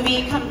have a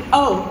movie I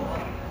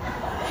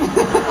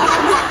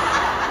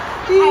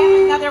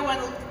have another one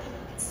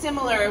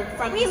similar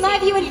from We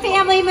love you in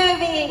family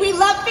movies. We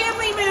love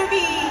family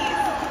movies.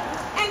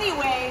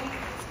 Anyway,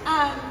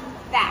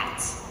 that.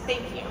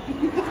 Thank you.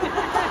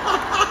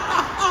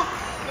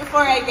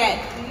 Before I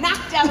get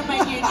knocked out of my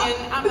union,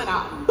 I'm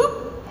gonna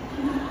boop.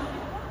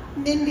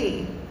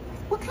 Mindy,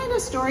 what kind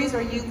of stories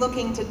are you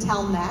looking to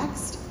tell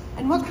next?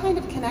 And what kind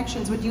of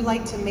connections would you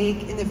like to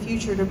make in the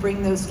future to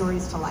bring those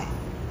stories to life?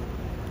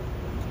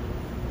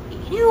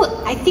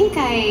 I think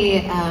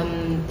I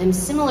am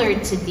similar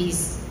to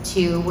these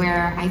two,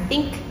 where I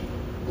think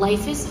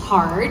life is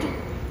hard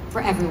for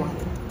everyone,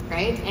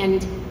 right?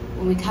 And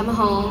when we come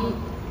home,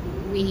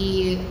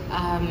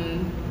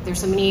 there's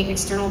so many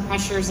external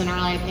pressures in our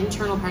life,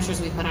 internal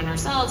pressures we put on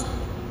ourselves,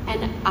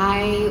 and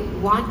I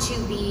want to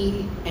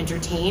be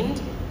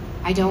entertained.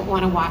 I don't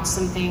want to watch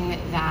something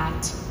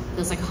that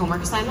feels like a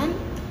homework assignment,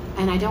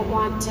 and I don't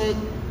want to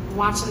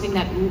watch something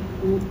that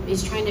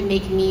is trying to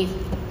make me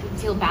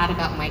feel bad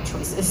about my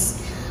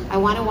choices. I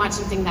want to watch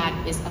something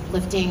that is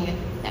uplifting,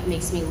 that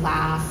makes me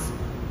laugh,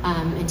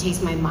 and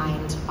takes my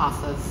mind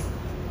off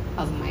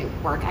of my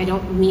work. I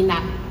don't mean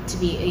that to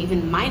be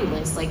even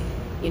mindless. Like,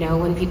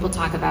 when people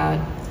talk about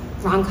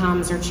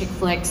rom-coms or chick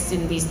flicks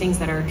and these things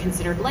that are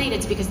considered light,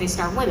 it's because they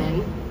star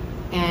women,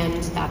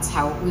 and that's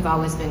how we've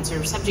always been sort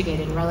of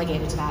subjugated and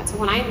relegated to that. So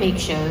when I make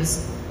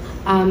shows,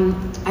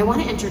 I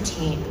want to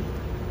entertain.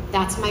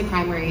 That's my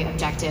primary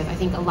objective. I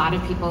think a lot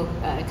of people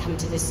come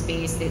to this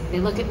space, they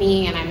look at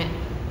me and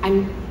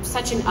I'm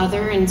such an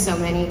other in so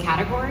many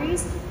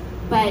categories,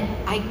 but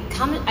I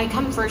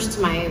come first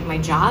to my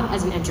job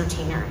as an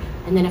entertainer.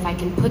 And then if I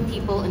can put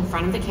people in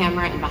front of the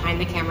camera and behind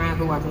the camera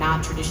who have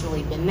not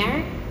traditionally been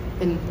there,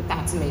 then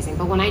that's amazing.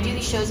 But when I do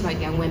these shows about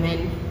young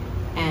women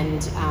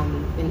and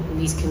in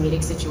these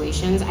comedic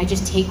situations, I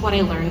just take what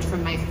I learned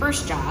from my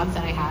first job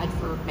that I had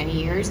for many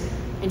years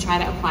and try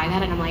to apply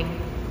that. And I'm like,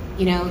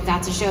 you know,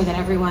 that's a show that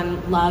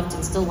everyone loved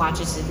and still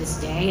watches to this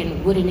day,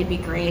 and wouldn't it be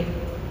great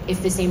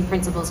if the same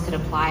principles could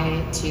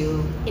apply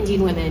to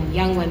Indian women,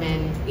 young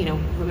women, you know,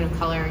 women of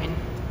color? And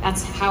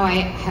that's how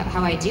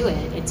I do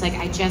it. It's like,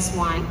 I just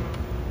want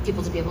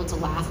people to be able to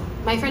laugh.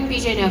 My friend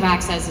BJ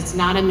Novak says it's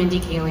not a Mindy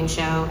Kaling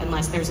show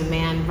unless there's a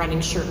man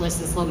running shirtless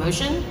in slow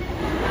motion.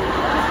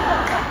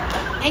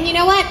 And you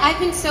know what? I've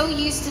been so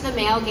used to the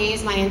male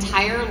gaze my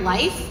entire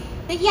life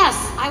that yes,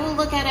 I will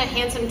look at a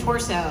handsome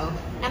torso,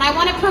 and I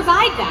want to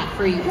provide that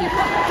for you people,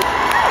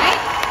 right?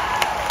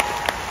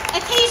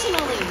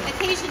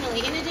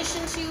 Occasionally, in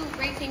addition to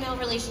great female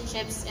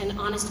relationships and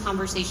honest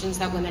conversations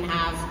that women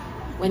have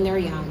when they're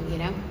young, you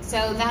know?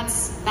 So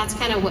that's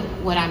kind of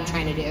what I'm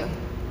trying to do.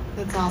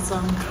 That's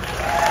awesome.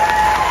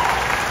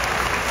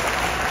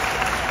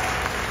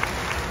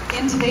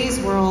 In today's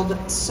world,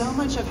 so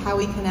much of how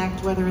we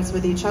connect, whether it's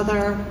with each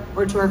other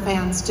or to our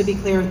fans, to be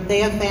clear, they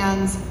have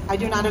fans, I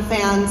do not have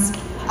fans,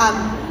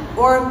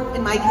 or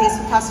in my case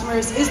with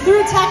customers, is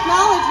through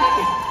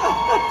technology.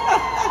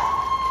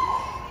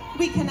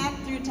 We connect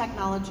through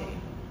technology.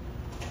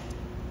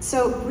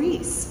 So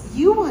Reese,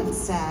 you once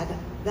said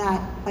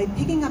that by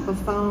picking up a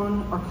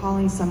phone or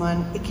calling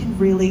someone, it can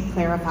really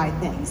clarify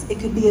things. It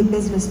could be a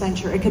business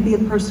venture, it could be a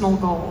personal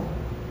goal.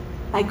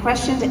 My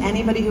question to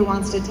anybody who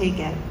wants to take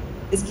it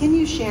is, can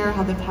you share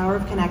how the power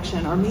of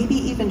connection, or maybe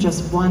even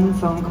just one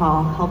phone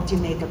call, helped you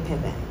make a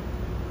pivot?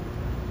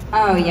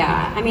 Oh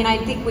yeah, I mean, I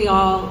think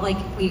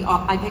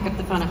I pick up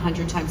the phone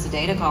 100 times a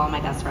day to call my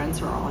best friends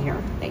who are all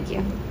here. Thank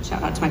you.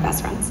 Shout out to my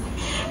best friends.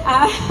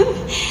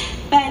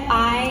 But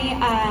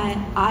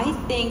I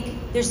think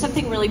there's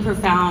something really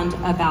profound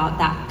about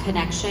that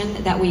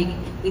connection that we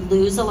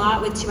lose a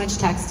lot with too much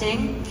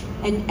texting.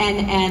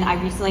 And I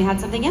recently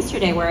had something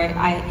yesterday where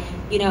I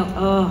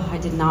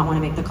did not want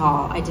to make the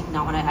call. I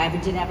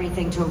did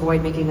everything to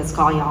avoid making this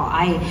call, y'all.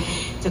 I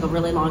took a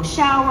really long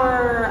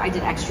shower. I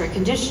did extra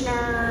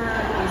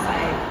conditioner.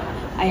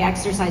 I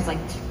exercised like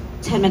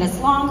 10 minutes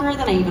longer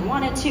than I even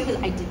wanted to, because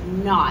I did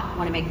not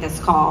want to make this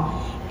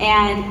call.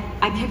 And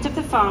I picked up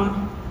the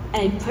phone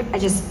and I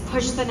just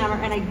pushed the number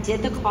and I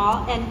did the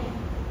call, and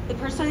the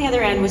person on the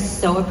other end was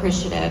so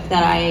appreciative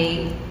that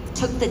I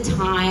took the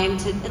time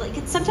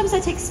to, sometimes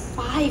that takes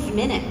 5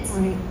 minutes.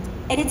 Right.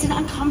 And it's an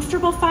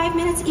uncomfortable 5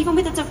 minutes, even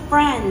with it's a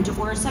friend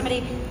or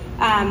somebody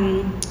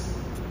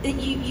that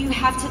you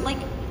have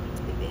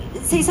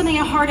to say something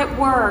hard at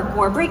work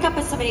or break up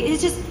with somebody.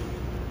 It's just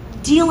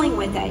dealing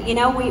with it, you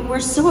know?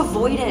 We're so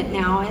avoidant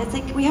now. It's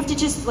like we have to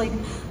just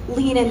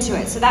lean into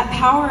it. So that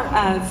power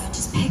of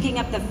just picking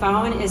up the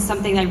phone is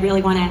something that I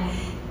really want to,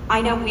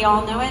 I know we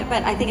all know it,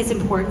 but I think it's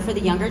important for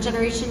the younger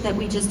generation that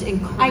we just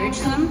encourage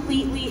them. I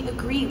completely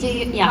agree.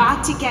 We've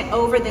got to get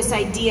over this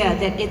idea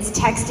that it's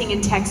texting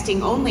and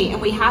texting only, and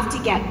we have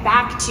to get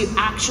back to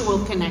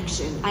actual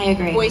connection. I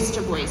agree. Voice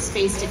to voice,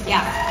 face to face.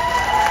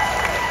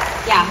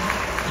 Yeah.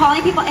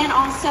 Calling people, and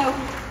also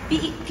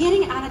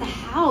getting out of the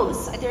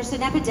house. There's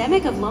an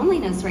epidemic of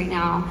loneliness right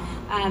now.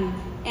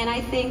 And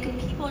I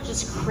think people are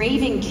just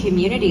craving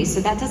community.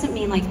 So that doesn't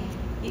mean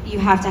you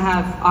have to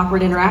have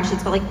awkward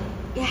interactions, but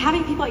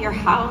having people at your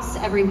house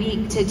every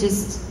week to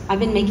I've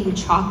been making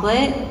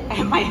chocolate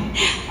at my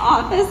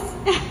office,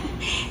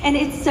 and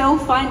it's so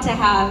fun to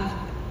have.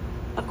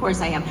 Of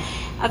course I am.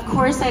 Of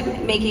course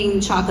I'm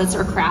making chocolates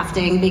or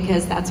crafting,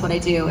 because that's what I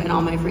do in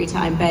all my free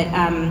time. But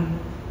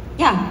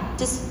yeah,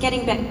 just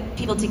getting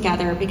people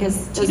together,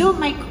 because Do you know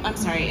what I'm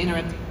sorry,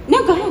 interrupt.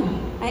 No, go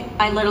ahead.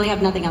 I literally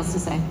have nothing else to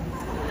say.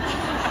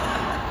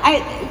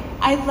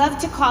 I love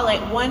to call it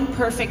one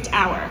perfect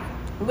hour,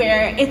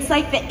 where it's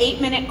like the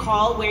 8-minute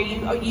call where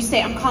you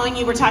say, I'm calling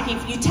you, we're talking,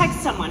 you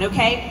text someone,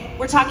 okay?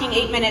 We're talking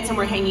 8 minutes and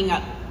we're hanging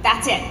up.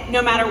 That's it.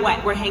 No matter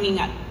what, we're hanging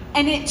up.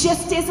 And it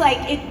just is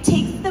it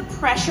takes the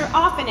pressure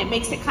off, and it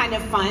makes it kind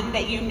of fun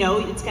that you know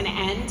it's gonna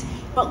end.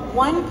 But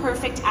one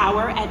perfect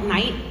hour at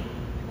night,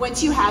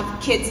 once you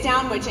have kids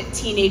down, which at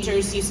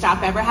teenagers you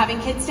stop ever having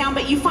kids down,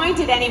 but you find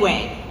it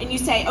anyway, and you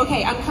say,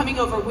 okay, I'm coming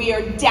over, we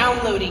are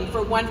downloading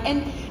for one,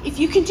 and if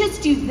you can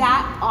just do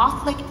that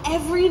off,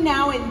 every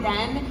now and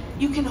then,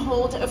 you can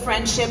hold a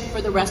friendship for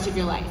the rest of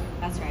your life.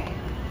 That's right.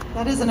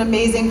 That is an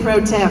amazing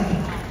pro tip.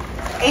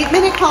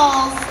 8-minute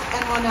calls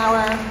and 1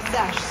 hour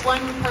sesh.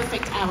 One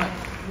perfect hour.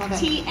 Love it.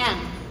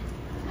 TM.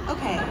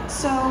 Okay,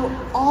 so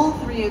all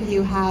three of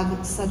you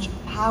have such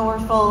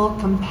powerful,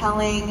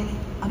 compelling,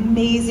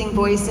 amazing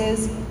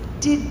voices.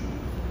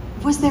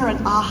 Was there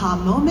an aha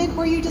moment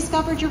where you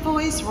discovered your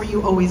voice? Were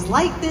you always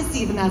like this,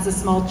 even as a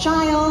small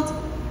child?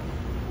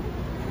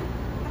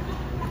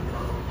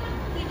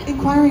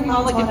 Inquiring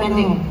minds want to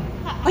know.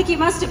 Like you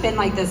must have been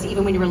like this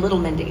even when you were little,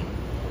 Mindy.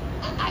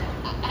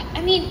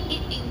 I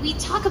mean, we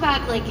talk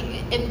about like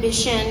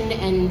ambition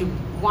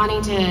and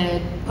wanting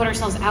to put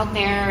ourselves out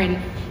there, and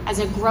as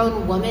a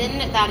grown woman,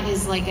 that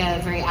is like a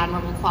very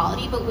admirable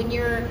quality. But when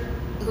you're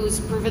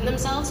who's proven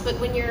themselves, but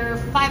when you're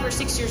 5 or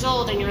 6 years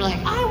old and you're like,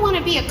 I want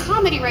to be a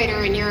comedy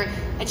writer, and you're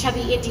a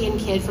chubby Indian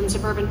kid from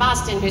suburban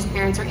Boston whose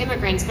parents are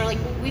immigrants, they're like,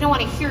 we don't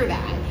want to hear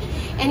that.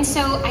 And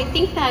so I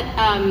think that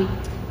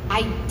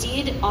I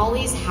did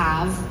always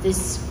have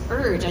this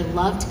urge. I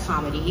loved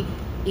comedy,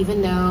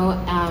 even though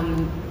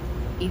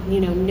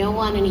no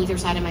one on either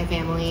side of my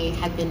family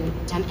had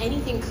done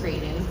anything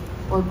creative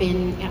or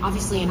been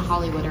obviously in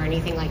Hollywood or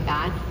anything like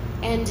that.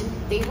 And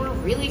they were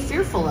really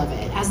fearful of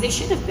it, as they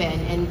should have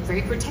been, and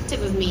very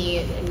protective of me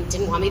and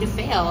didn't want me to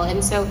fail.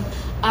 And so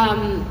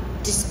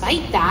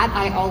despite that,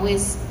 I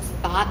always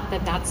thought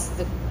that that's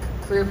the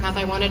career path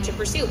I wanted to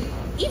pursue.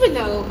 Even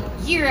though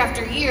year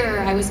after year,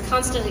 I was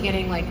constantly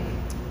getting like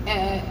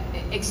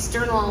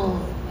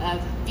external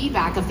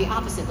feedback of the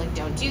opposite, like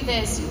don't do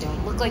this, you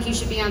don't look like you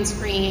should be on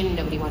screen,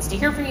 nobody wants to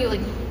hear from you,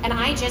 and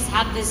I just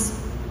had this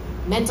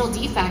mental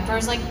defect where I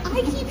was like,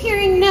 I keep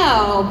hearing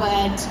no,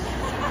 but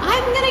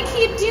I'm gonna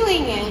keep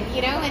doing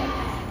it,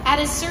 and at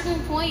a certain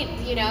point,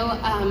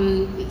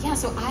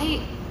 so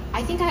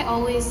I think I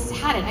always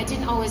had it. I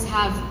didn't always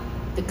have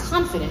the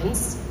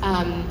confidence,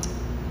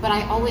 but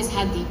I always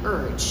had the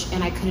urge,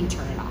 and I couldn't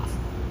turn it off.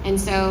 And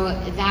so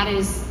that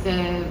is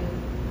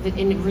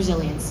in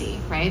resiliency,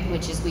 right?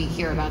 Which is, we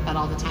hear about that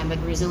all the time, but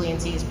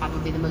resiliency is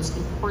probably the most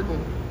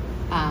important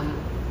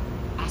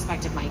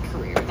aspect of my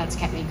career. That's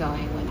kept me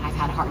going when I've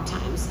had hard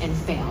times and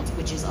failed,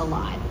 which is a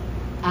lot.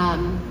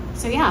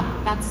 So yeah,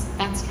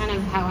 that's kind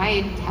of how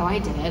I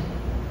did it.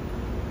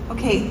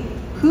 Okay,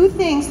 who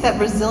thinks that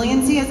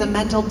resiliency as a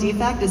mental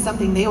defect is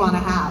something they want to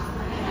have?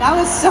 That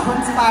was so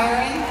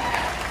inspiring.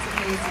 It's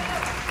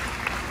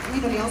amazing.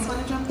 Anybody else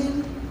want to jump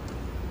in?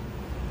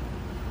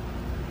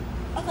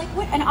 Like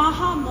what an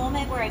aha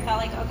moment where I felt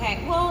like,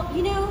 okay, well,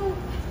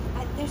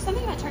 there's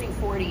something about turning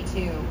 40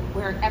 too,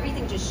 where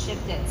everything just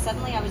shifted.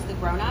 Suddenly I was the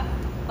grown-up.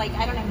 Like,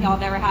 I don't know if y'all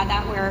have ever had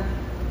that, where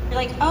you're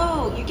like,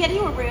 oh, you get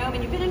into a room,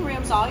 and you've been in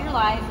rooms all your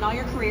life and all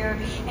your career,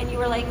 and you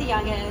were like the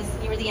youngest,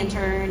 and you were the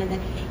intern, and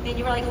then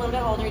you were like a little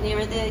bit older, and you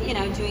were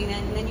doing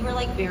that, and then you were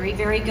like very,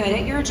 very good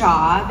at your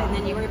job, and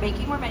then you were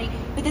making more money.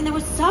 But then there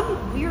was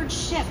some weird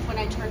shift when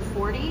I turned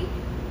 40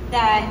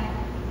 that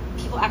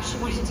people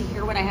actually wanted to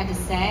hear what I had to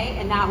say,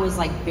 and that was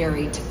like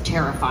very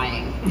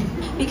terrifying.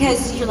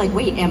 Because you're like,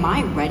 wait, am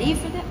I ready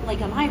for that?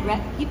 Like, am I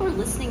ready? People are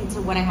listening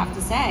to what I have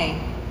to say.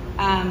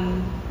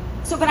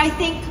 But I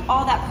think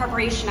all that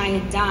preparation I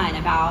had done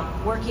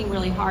about working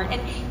really hard,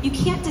 and you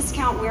can't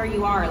discount where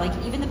you are. Like,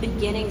 even the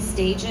beginning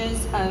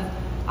stages of,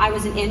 I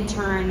was an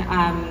intern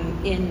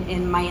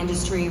in my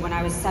industry when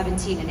I was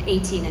 17 and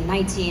 18 and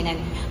 19, and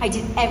I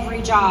did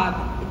every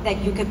job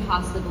that you could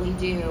possibly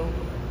do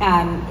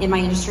in my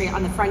industry,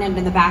 on the front end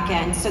and the back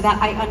end, so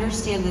that I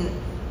understand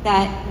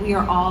that we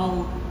are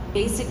all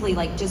basically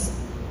like just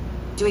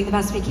doing the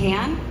best we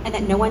can, and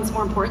that no one's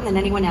more important than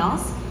anyone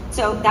else.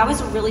 So that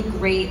was a really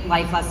great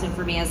life lesson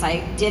for me, as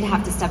I did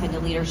have to step into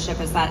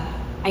leadership, is that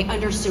I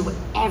understood what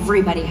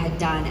everybody had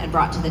done and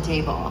brought to the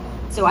table.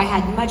 So I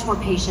had much more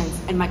patience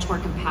and much more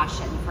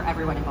compassion for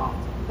everyone involved.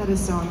 That is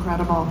so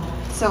incredible.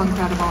 So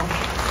incredible.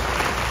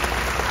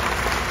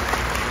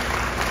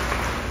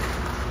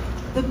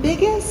 The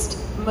biggest,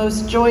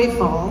 most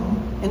joyful,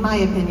 in my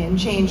opinion,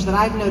 change that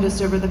I've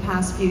noticed over the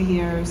past few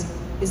years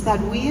is that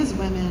we as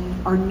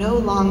women are no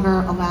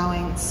longer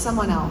allowing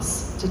someone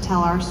else to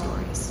tell our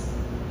stories.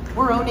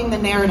 We're owning the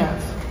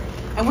narrative,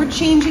 and we're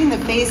changing the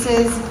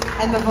faces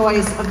and the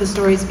voice of the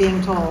stories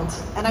being told.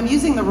 And I'm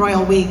using the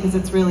royal we because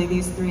it's really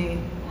these three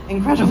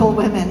incredible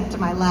women to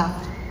my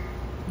left.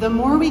 The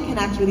more we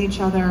connect with each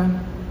other,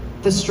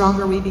 the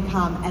stronger we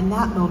become, and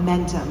that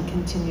momentum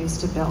continues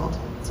to build.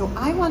 So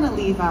I want to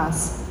leave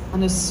us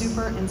on a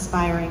super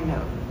inspiring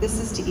note. This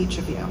is to each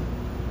of you.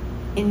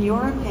 In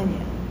your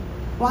opinion,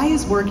 why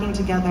is working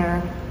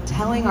together,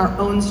 telling our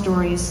own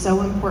stories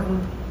so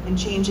important in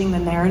changing the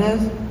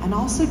narrative and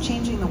also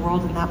changing the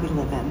world that we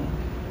live in?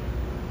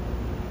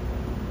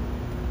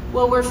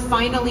 Well, we're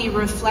finally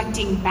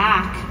reflecting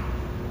back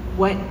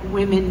what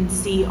women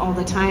see all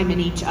the time in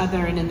each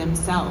other and in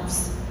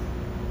themselves.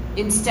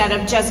 Instead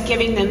of just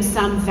giving them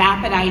some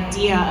vapid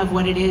idea of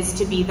what it is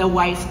to be the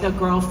wife, the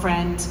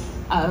girlfriend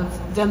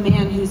of the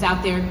man who's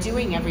out there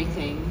doing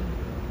everything,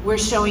 we're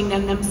showing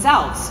them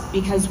themselves,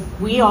 because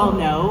we all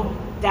know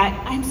that,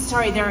 I'm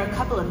sorry, there are a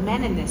couple of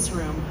men in this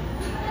room.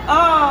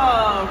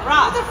 Oh,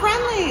 rough. They're the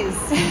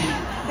friendlies.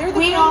 They're the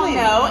we friendlies. all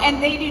know,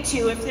 and they do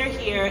too if they're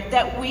here,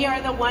 that we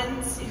are the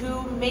ones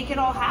who make it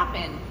all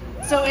happen.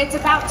 So it's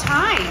about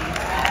time.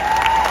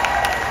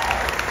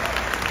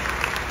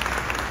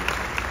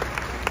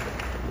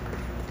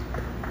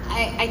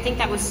 I think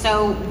that was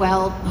so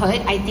well put.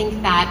 I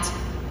think that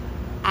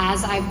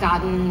as I've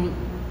gotten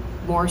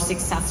more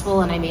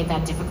successful and I made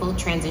that difficult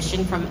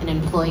transition from an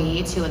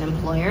employee to an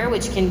employer,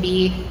 which can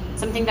be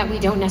something that we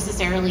don't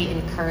necessarily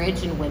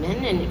encourage in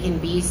women, and it can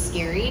be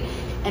scary.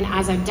 And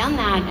as I've done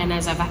that, and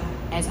as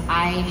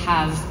I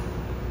have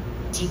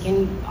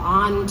taken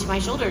on to my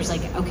shoulders,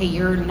 like, okay,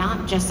 you're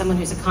not just someone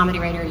who's a comedy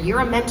writer, you're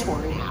a mentor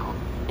now.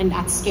 And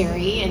that's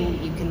scary, and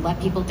you can let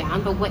people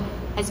down. But what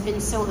has been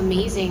so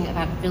amazing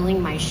about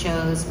filling my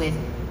shows with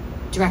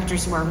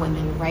directors who are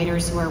women,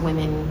 writers who are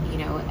women, you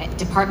know,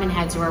 department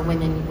heads who are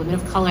women, women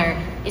of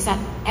color, is that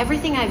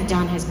everything I've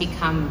done has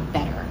become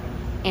better.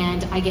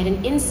 And I get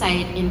an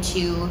insight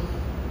into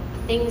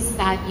things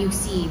that you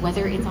see,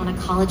 whether it's on a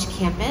college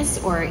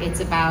campus or it's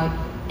about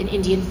an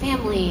Indian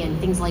family and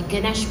things like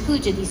Ganesh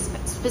Puja, these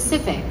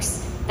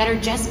specifics that are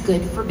just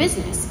good for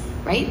business,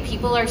 right?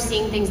 People are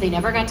seeing things they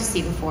never got to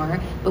see before,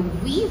 but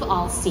we've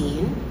all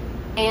seen,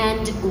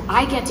 and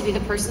I get to be the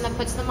person that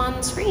puts them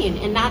on screen.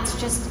 And that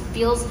just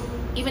feels,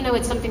 even though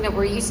it's something that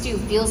we're used to,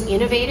 feels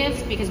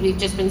innovative because we've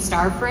just been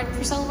starved for it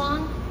for so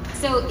long.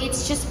 So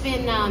it's just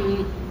been,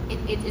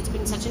 it's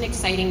been such an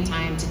exciting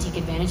time to take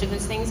advantage of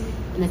those things,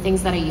 and the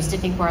things that I used to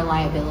think were a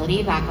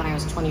liability back when I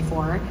was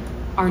 24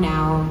 are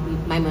now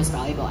my most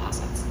valuable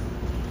assets.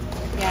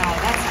 Yeah,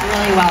 that's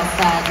really well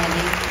said,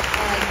 Mindy.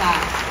 I like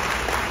that.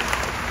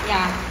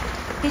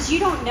 Yeah, because you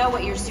don't know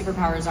what your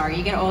superpowers are.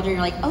 You get older, you're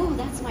like, oh,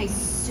 that's my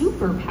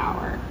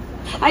superpower.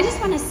 I just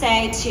want to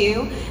say,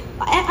 too,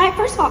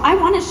 first of all, I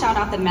want to shout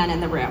out the men in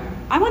the room.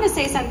 I want to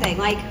say something,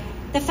 like,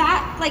 the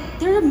fact, like,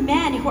 there are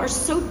men who are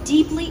so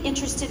deeply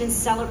interested in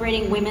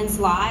celebrating women's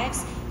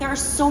lives. There are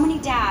so many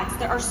dads,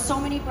 there are so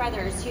many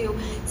brothers who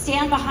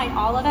stand behind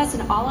all of us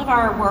and all of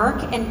our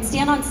work and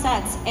stand on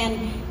sets,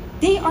 and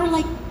they are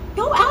like,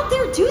 go out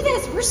there, do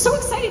this. We're so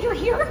excited you're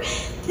here.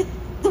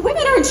 The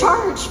women are in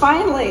charge,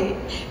 finally.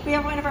 We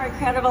have one of our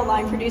incredible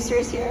line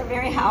producers here,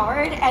 Mary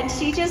Howard, and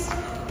she just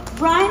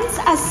runs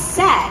a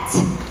set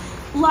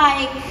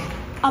like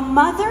a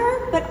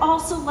mother, but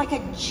also like a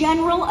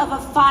general of a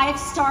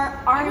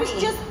 5-star army. I was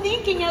just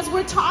thinking, as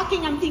we're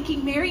talking, I'm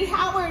thinking, Mary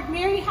Howard,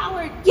 Mary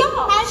Howard. Yo,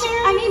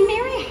 Hi, I mean,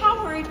 Mary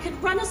Howard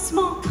could run a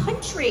small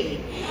country.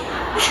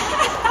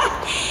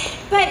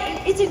 But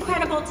it's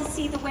incredible to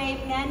see the way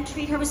men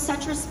treat her with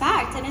such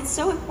respect, and it's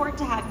so important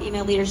to have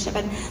female leadership.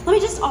 And let me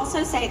just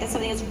also say that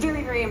something that's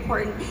very, very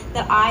important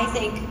that I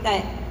think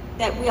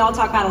that we all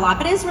talk about a lot,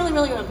 but it is really,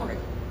 really important,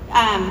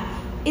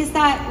 is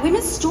that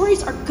women's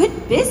stories are good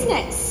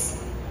business.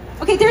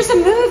 Okay, there's a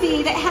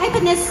movie that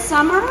happened this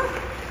summer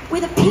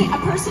with a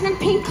person in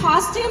pink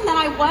costume that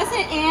I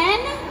wasn't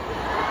in.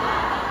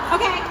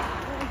 Okay,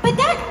 but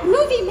that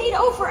movie made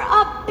over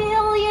 $1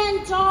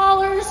 billion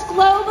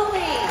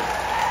globally.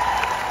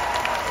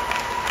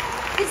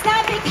 Is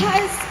that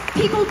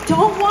because people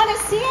don't want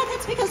to see it?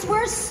 It's because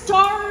we're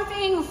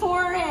starving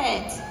for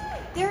it.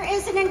 There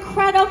is an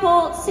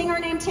incredible singer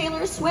named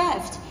Taylor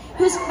Swift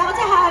who's about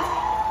to have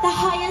the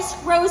highest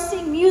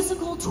grossing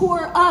musical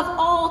tour of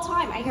all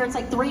time. I hear it's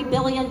like $3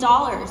 billion.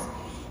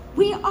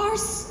 We are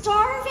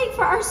starving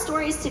for our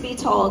stories to be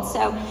told.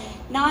 So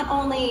not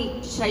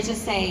only should I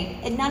just say,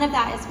 and none of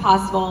that is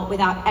possible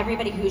without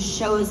everybody who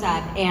shows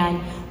up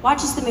and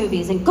watches the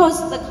movies and goes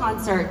to the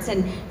concerts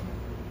and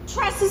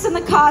dresses in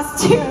the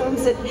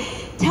costumes and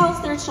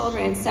tells their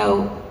children.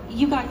 So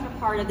you guys are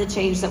part of the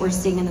change that we're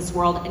seeing in this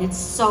world, and it's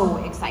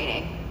so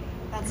exciting.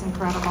 That's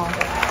incredible.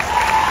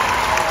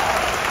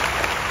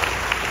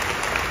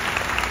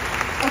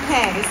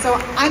 Okay, so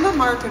I'm a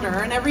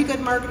marketer, and every good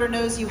marketer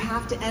knows you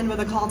have to end with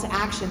a call to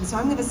action. So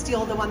I'm going to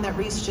steal the one that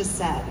Reese just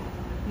said.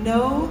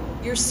 Know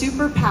your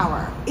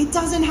superpower. It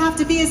doesn't have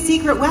to be a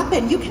secret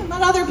weapon. You can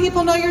let other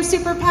people know your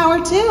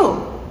superpower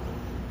too.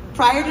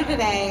 Prior to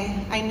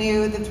today, I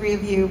knew the three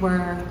of you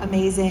were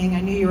amazing.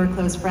 I knew you were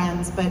close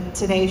friends, but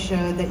today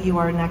showed that you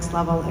are next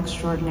level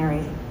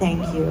extraordinary.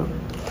 Thank you.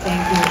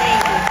 Thank you.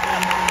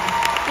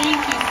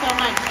 Thank you so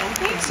much.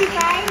 Thanks, you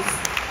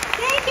guys.